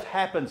here just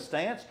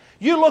happenstance.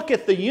 You look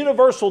at the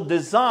universal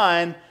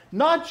design,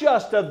 not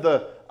just of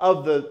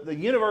the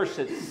universe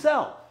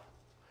itself,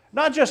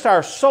 not just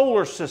our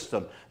solar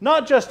system,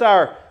 not just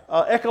our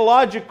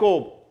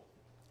ecological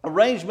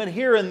arrangement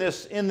here in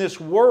this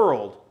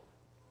world,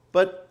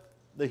 but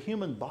the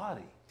human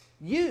body.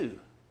 You.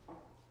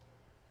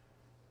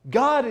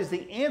 God is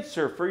the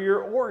answer for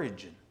your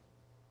origin.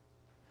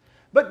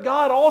 But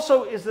God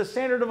also is the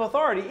standard of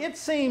authority. It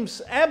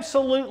seems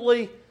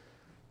absolutely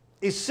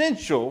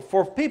essential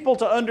for people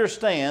to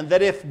understand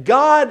that if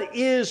God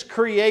is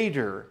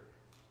creator,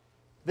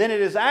 then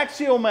it is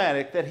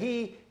axiomatic that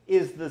He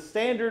is the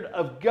standard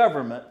of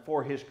government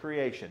for His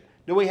creation.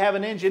 Do we have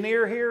an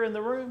engineer here in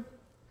the room?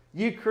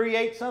 You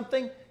create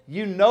something,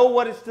 you know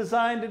what it's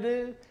designed to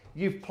do,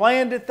 you've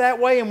planned it that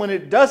way, and when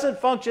it doesn't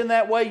function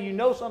that way, you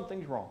know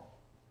something's wrong.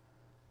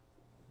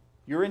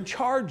 You're in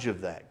charge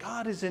of that.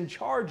 God is in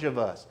charge of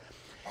us.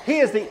 He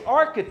is the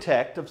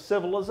architect of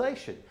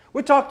civilization.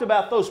 We talked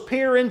about those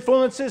peer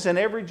influences in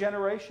every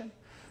generation.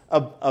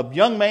 A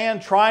young man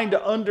trying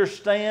to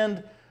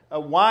understand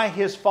why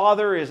his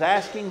father is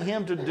asking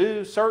him to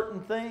do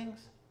certain things.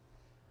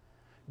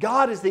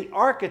 God is the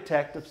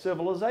architect of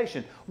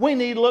civilization. We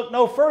need look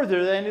no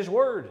further than His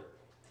Word.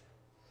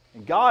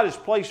 And God has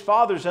placed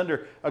fathers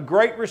under a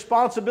great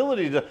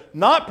responsibility to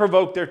not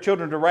provoke their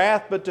children to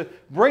wrath, but to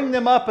bring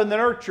them up in the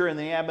nurture and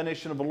the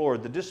admonition of the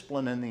Lord, the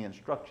discipline and the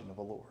instruction of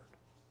the Lord.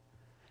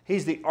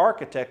 He's the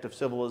architect of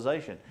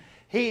civilization.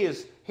 He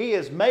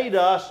has made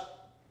us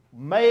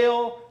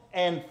male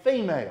and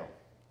female.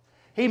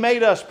 He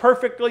made us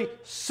perfectly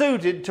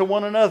suited to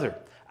one another.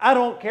 I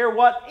don't care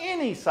what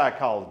any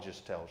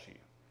psychologist tells you.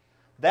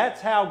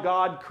 That's how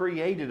God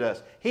created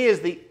us. He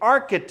is the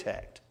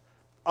architect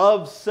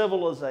of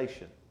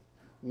civilization.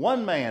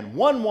 One man,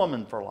 one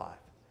woman for life.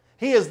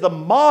 He is the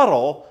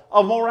model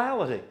of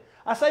morality.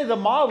 I say the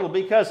model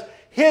because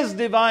His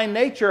divine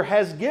nature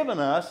has given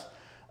us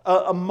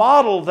a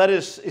model that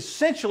is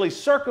essentially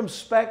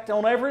circumspect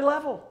on every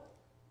level.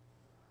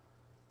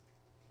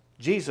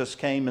 Jesus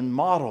came and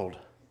modeled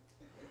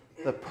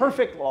the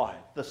perfect life,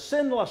 the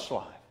sinless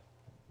life.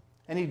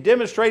 And He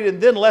demonstrated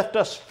and then left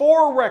us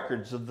 4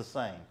 records of the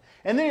same.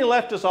 And then He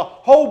left us a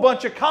whole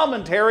bunch of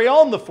commentary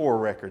on the 4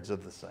 records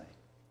of the same.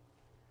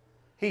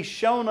 He's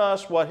shown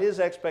us what His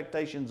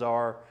expectations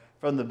are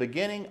from the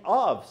beginning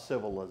of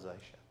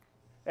civilization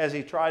as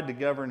He tried to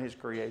govern His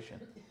creation.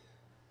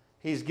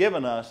 He's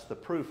given us the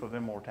proof of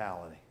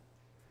immortality.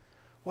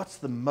 What's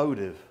the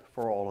motive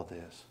for all of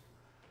this?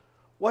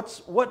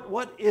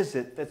 What is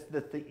it that's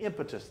the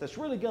impetus that's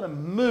really going to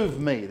move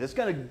me, that's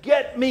going to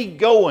get me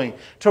going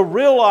to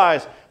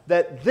realize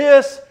that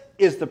this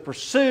is the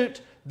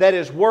pursuit that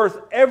is worth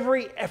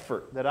every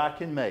effort that I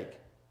can make?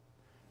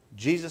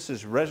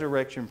 Jesus'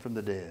 resurrection from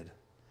the dead,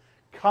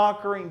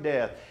 conquering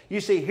death. You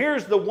see,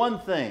 here's the one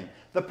thing.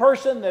 The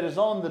person that is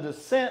on the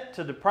descent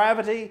to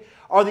depravity,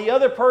 or the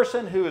other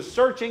person who is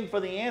searching for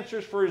the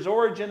answers for his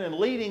origin and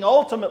leading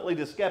ultimately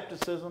to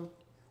skepticism,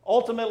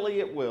 ultimately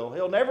it will.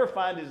 He'll never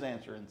find his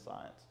answer in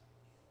science.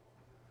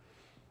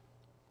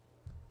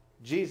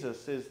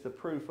 Jesus is the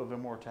proof of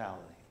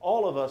immortality.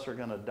 All of us are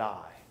going to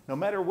die. No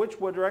matter which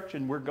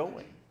direction we're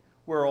going,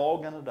 we're all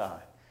going to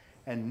die.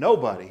 And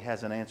nobody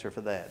has an answer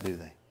for that, do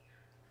they?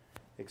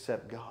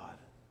 Except God.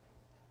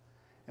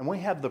 And we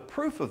have the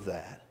proof of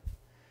that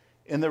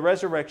in the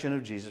resurrection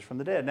of Jesus from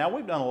the dead. Now,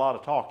 we've done a lot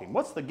of talking.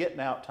 What's the getting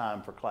out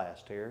time for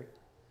class, Terry?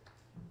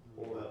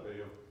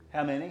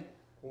 How many?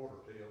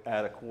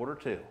 At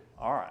 1:45.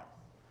 All right.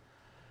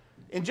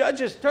 In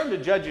Judges, turn to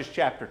Judges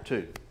chapter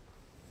 2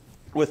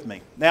 with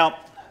me. Now,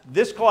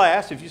 this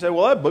class, if you say,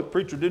 well, that book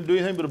preacher didn't do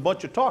anything but a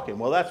bunch of talking.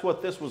 Well, that's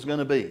what this was going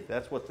to be.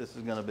 That's what this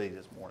is going to be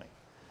this morning.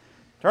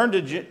 Turn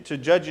to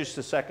Judges,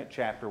 the 2nd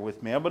chapter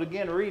with me. I'm going to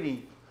begin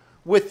reading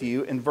with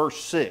you in verse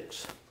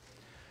 6.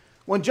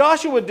 When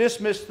Joshua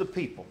dismissed the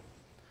people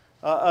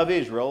of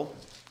Israel,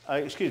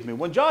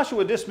 when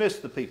Joshua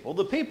dismissed the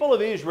people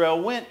of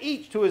Israel went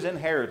each to his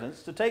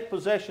inheritance to take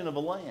possession of a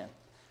land.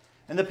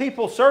 And the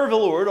people served the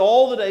Lord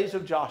all the days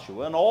of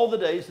Joshua and all the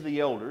days of the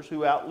elders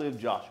who outlived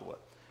Joshua,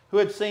 who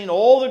had seen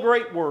all the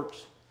great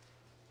works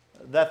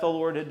that the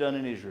Lord had done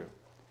in Israel.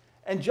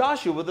 And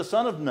Joshua, the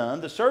son of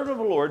Nun, the servant of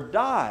the Lord,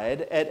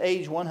 died at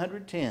age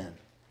 110.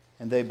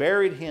 And they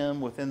buried him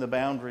within the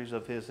boundaries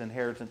of his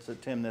inheritance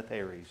at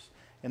Timnath-Heres,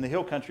 in the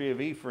hill country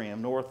of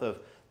Ephraim, north of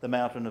the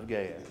mountain of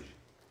Gaash.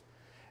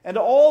 And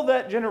all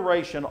that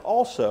generation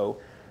also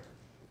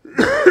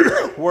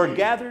were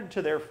gathered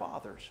to their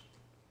fathers.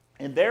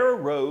 And there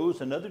arose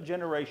another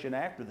generation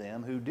after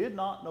them who did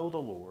not know the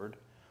Lord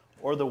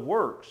or the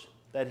works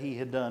that He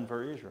had done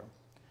for Israel.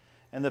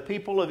 And the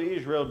people of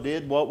Israel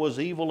did what was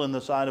evil in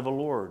the sight of the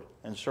Lord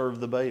and served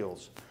the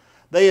Baals.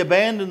 They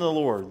abandoned the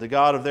Lord, the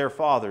God of their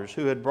fathers,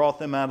 who had brought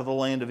them out of the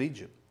land of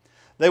Egypt.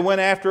 They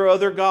went after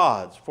other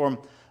gods from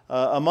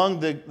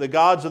among the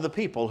gods of the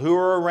people who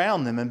were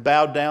around them and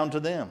bowed down to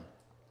them.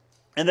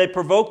 And they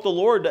provoked the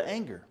Lord to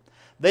anger.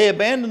 They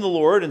abandoned the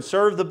Lord and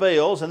served the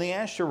Baals and the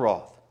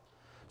Ashtaroth.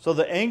 So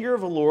the anger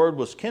of the Lord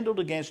was kindled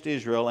against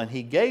Israel, and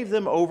He gave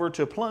them over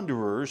to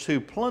plunderers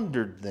who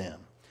plundered them.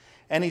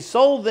 And He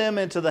sold them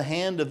into the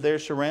hand of their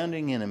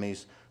surrounding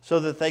enemies, so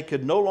that they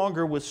could no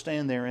longer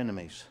withstand their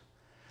enemies.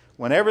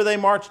 Whenever they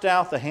marched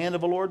out, the hand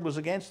of the Lord was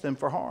against them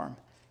for harm.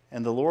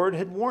 And the Lord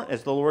had warned,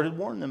 as the Lord had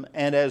warned them,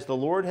 and as the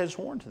Lord has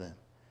warned them.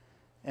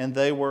 And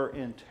they were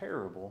in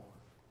terrible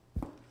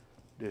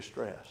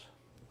distress.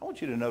 I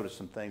want you to notice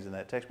some things in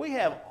that text. We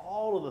have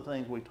all of the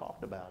things we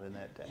talked about in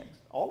that text.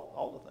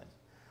 All the things.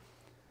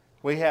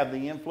 We have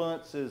the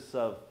influences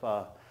of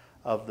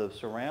the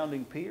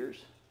surrounding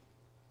peers.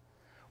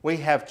 We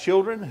have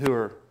children who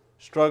are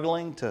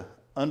struggling to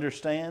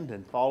understand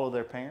and follow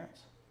their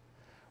parents.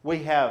 We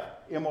have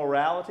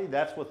immorality.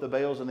 That's what the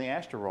Baals and the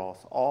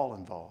Ashtaroth all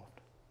involved.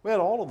 We had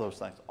all of those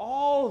things.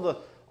 All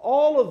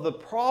of the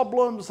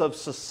problems of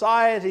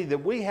society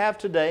that we have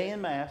today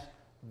in mass,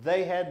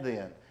 they had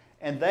then.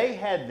 And they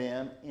had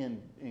them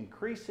in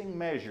increasing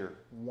measure.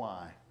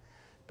 Why?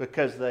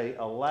 Because they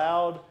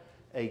allowed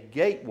a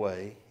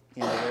gateway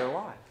into their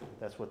life.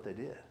 That's what they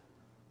did.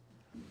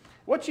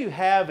 What you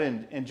have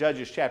in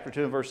Judges chapter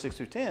 2 and verse 6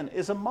 through 10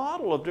 is a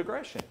model of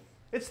digression.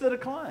 It's the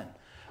decline.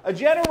 A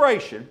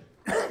generation,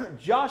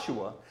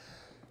 Joshua,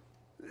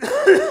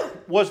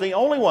 was the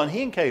only one,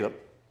 he and Caleb,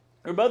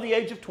 who were above the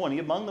age of 20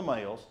 among the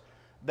males,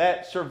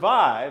 that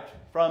survived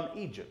from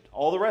Egypt.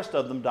 All the rest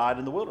of them died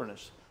in the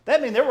wilderness.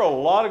 That means there were a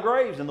lot of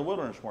graves in the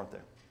wilderness, weren't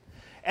there?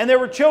 And there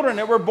were children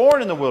that were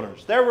born in the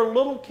wilderness. There were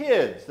little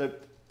kids, the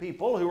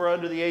people who were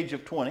under the age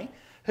of 20,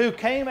 who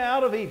came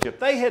out of Egypt.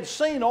 They had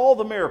seen all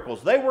the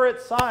miracles. They were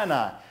at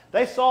Sinai.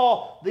 They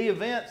saw the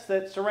events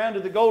that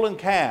surrounded the golden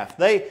calf.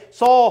 They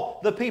saw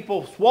the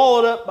people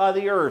swallowed up by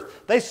the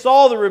earth. They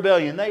saw the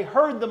rebellion. They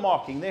heard the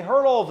mocking. They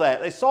heard all of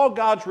that. They saw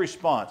God's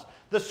response.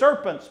 The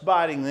serpents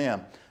biting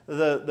them.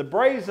 The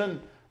brazen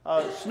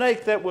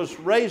snake that was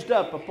raised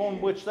up upon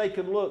which they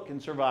could look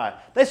and survive.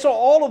 They saw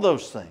all of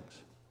those things.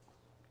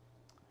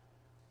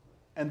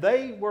 And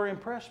they were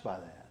impressed by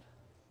that.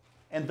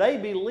 And they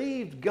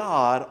believed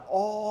God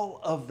all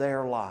of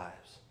their lives.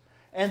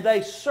 And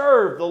they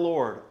served the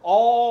Lord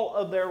all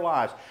of their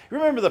lives.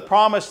 Remember the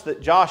promise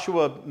that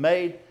Joshua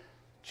made?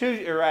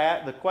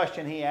 The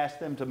question he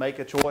asked them to make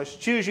a choice.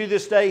 Choose you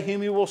this day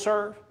whom you will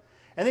serve.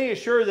 And then he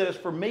assured that as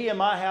for me and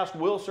my house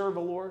will serve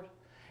the Lord.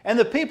 And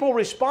the people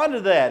responded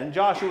to that in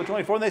Joshua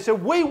 24. And they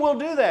said, we will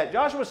do that.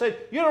 Joshua said,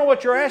 you don't know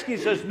what you're asking.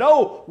 He says,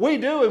 no, we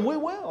do and we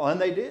will. And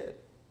they did.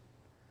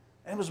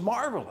 And it was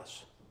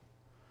marvelous.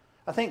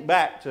 I think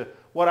back to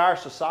what our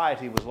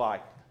society was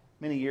like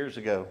many years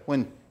ago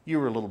when you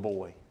were a little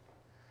boy.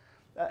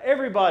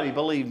 Everybody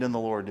believed in the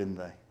Lord, didn't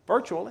they?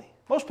 Virtually.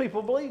 Most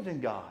people believed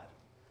in God.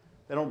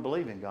 They don't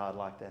believe in God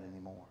like that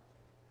anymore.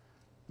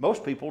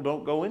 Most people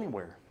don't go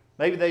anywhere.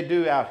 Maybe they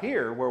do out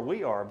here where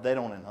we are, but they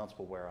don't in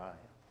Huntsville where I am.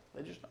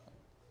 They just don't.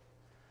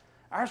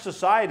 Our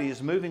society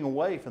is moving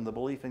away from the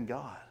belief in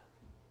God.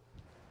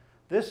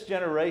 This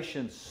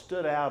generation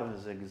stood out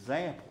as an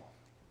example.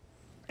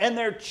 And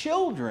their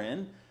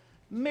children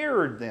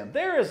mirrored them.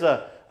 There is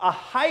a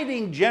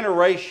hiding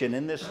generation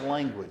in this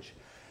language.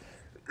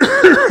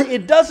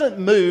 It doesn't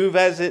move,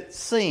 as it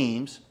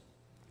seems,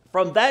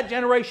 from that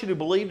generation who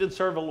believed and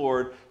served the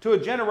Lord to a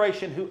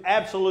generation who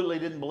absolutely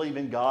didn't believe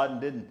in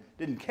God and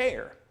didn't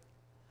care.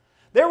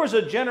 There was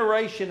a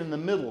generation in the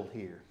middle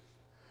here.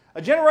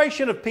 A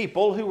generation of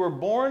people who were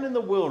born in the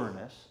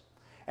wilderness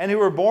and who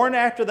were born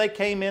after they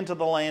came into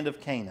the land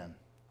of Canaan.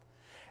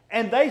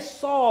 And they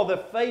saw the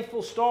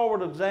faithful,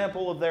 stalwart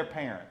example of their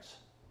parents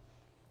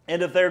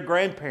and of their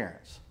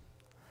grandparents.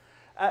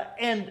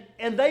 And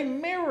they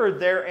mirrored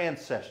their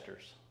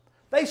ancestors.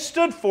 They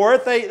stood for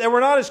it. They were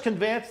not as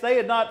convinced. They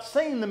had not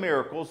seen the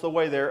miracles the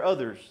way their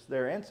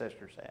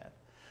ancestors had.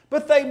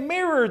 But they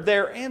mirrored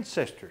their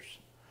ancestors.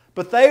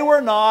 But they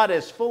were not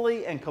as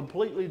fully and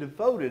completely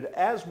devoted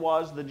as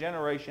was the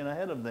generation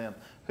ahead of them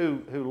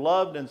who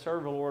loved and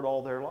served the Lord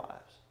all their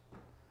lives.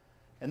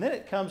 And then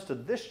it comes to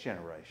this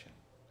generation.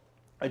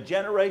 A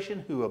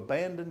generation who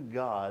abandoned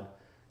God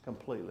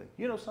completely.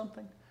 You know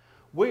something?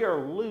 We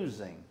are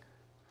losing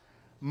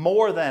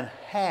more than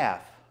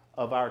half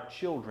of our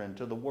children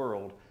to the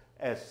world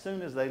as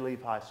soon as they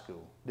leave high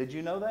school. Did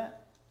you know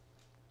that?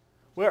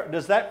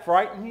 Does that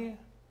frighten you?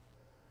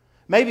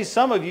 Maybe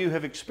some of you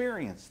have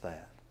experienced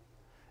that.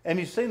 And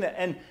you've seen that.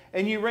 And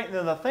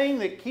the thing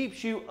that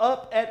keeps you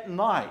up at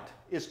night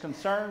is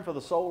concern for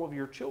the soul of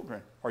your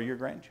children or your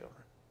grandchildren.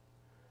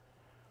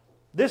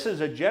 This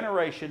is a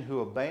generation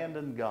who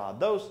abandoned God.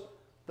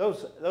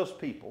 Those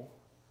people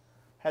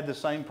had the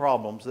same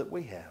problems that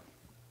we have.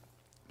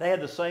 They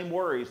had the same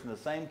worries and the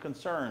same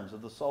concerns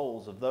of the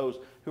souls of those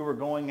who were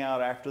going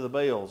out after the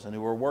Baals and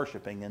who were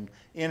worshiping and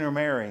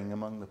intermarrying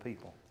among the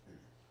people.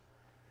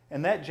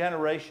 And that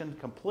generation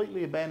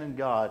completely abandoned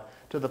God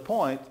to the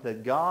point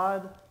that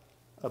God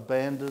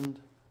abandoned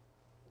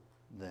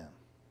them.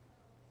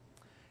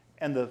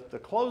 And the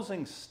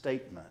closing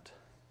statement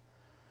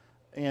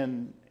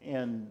in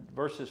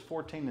verses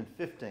 14 and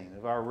 15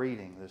 of our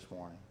reading this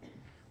morning,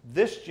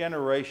 this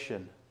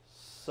generation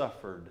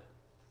suffered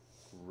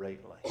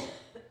greatly.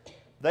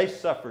 They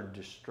suffered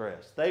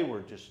distress. They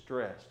were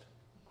distressed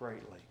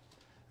greatly.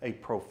 A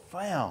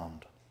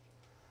profound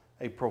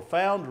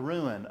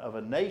ruin of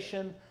a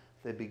nation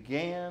that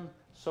began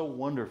so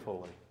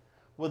wonderfully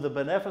with a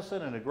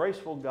beneficent and a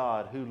graceful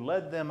God who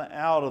led them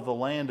out of the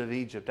land of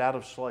Egypt, out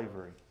of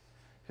slavery,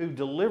 who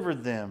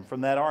delivered them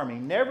from that army,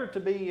 never to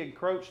be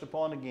encroached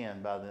upon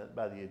again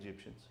by the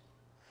Egyptians,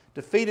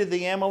 defeated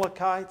the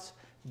Amalekites,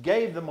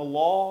 gave them a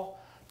law,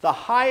 the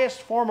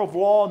highest form of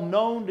law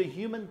known to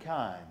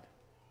humankind.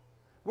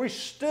 We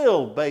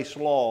still base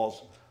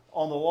laws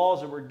on the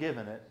laws that were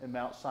given at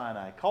Mount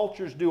Sinai.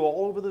 Cultures do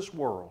all over this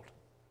world.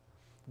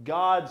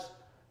 God's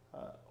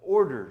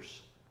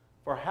orders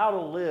for how to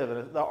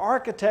live, the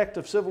architect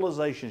of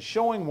civilization,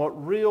 showing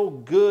what real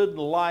good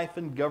life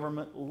and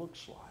government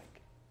looks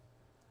like.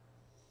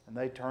 And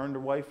they turned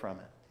away from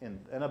it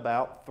in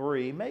about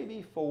 3,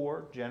 maybe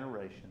 4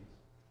 generations.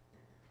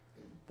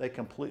 They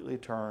completely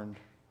turned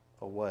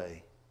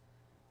away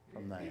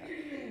from that.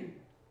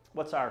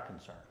 What's our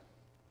concern?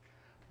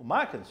 Well,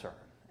 my concern,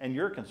 and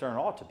your concern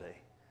ought to be,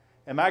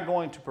 am I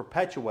going to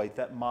perpetuate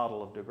that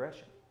model of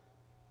digression?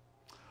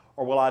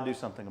 Or will I do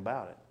something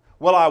about it?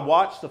 Will I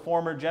watch the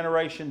former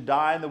generation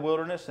die in the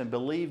wilderness and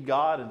believe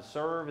God and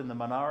serve in the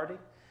minority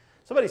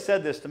Somebody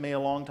said this to me a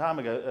long time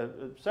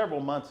ago, several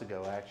months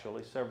ago.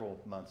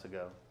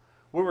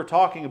 We were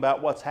talking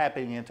about what's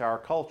happening into our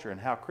culture and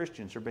how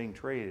Christians are being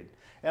treated.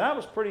 And I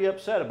was pretty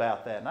upset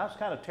about that. And I was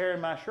kind of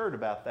tearing my shirt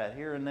about that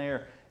here and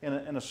there in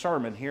a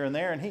sermon here and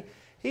there. And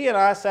he and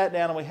I sat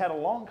down and we had a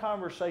long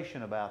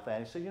conversation about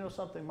that. He said, you know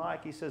something,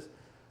 Mike? He says,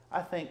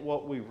 I think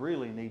what we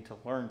really need to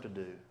learn to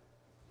do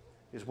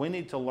is we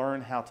need to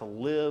learn how to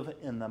live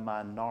in the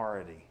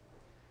minority.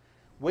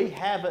 We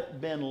haven't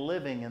been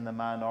living in the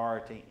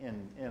minority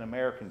in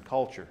American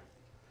culture.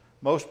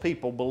 Most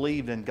people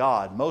believed in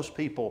God. Most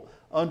people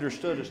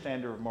understood a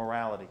standard of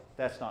morality.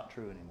 That's not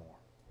true anymore.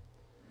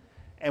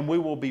 And we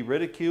will be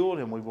ridiculed,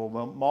 and we will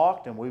be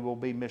mocked, and we will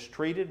be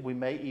mistreated. We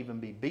may even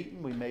be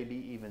beaten. We may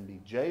even be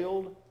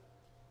jailed.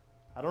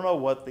 I don't know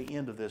what the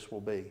end of this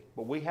will be,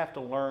 but we have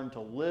to learn to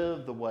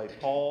live the way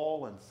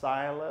Paul and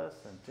Silas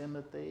and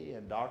Timothy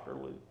and Dr.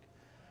 Luke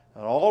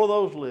and all of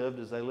those lived,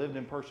 as they lived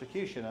in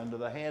persecution under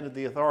the hand of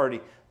the authority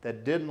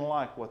that didn't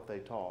like what they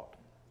taught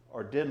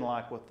or didn't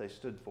like what they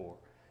stood for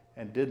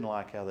and didn't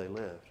like how they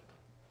lived.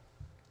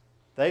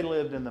 They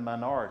lived in the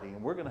minority,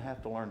 and we're going to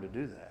have to learn to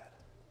do that.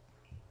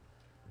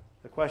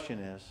 The question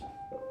is,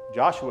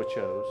 Joshua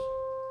chose,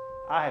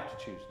 I have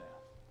to choose now.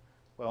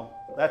 Well,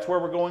 that's where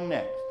we're going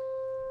next.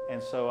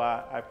 And so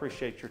I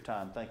appreciate your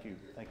time. Thank you.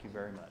 Thank you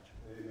very much.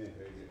 Amen.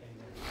 Very good.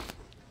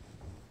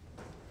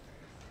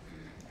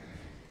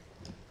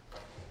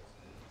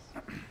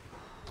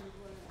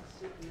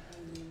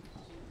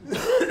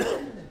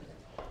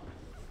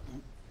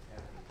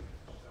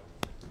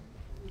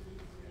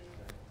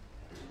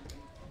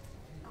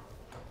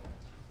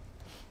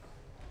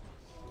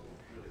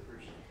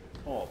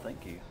 Oh,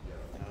 thank you.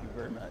 Thank you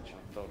very much.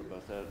 Thought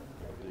about that,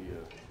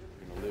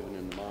 living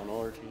in the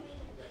minorities.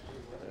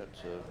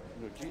 That's,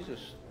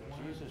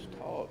 Jesus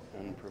taught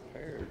and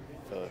prepared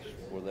us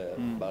for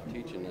that by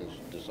teaching his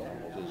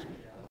disciples, his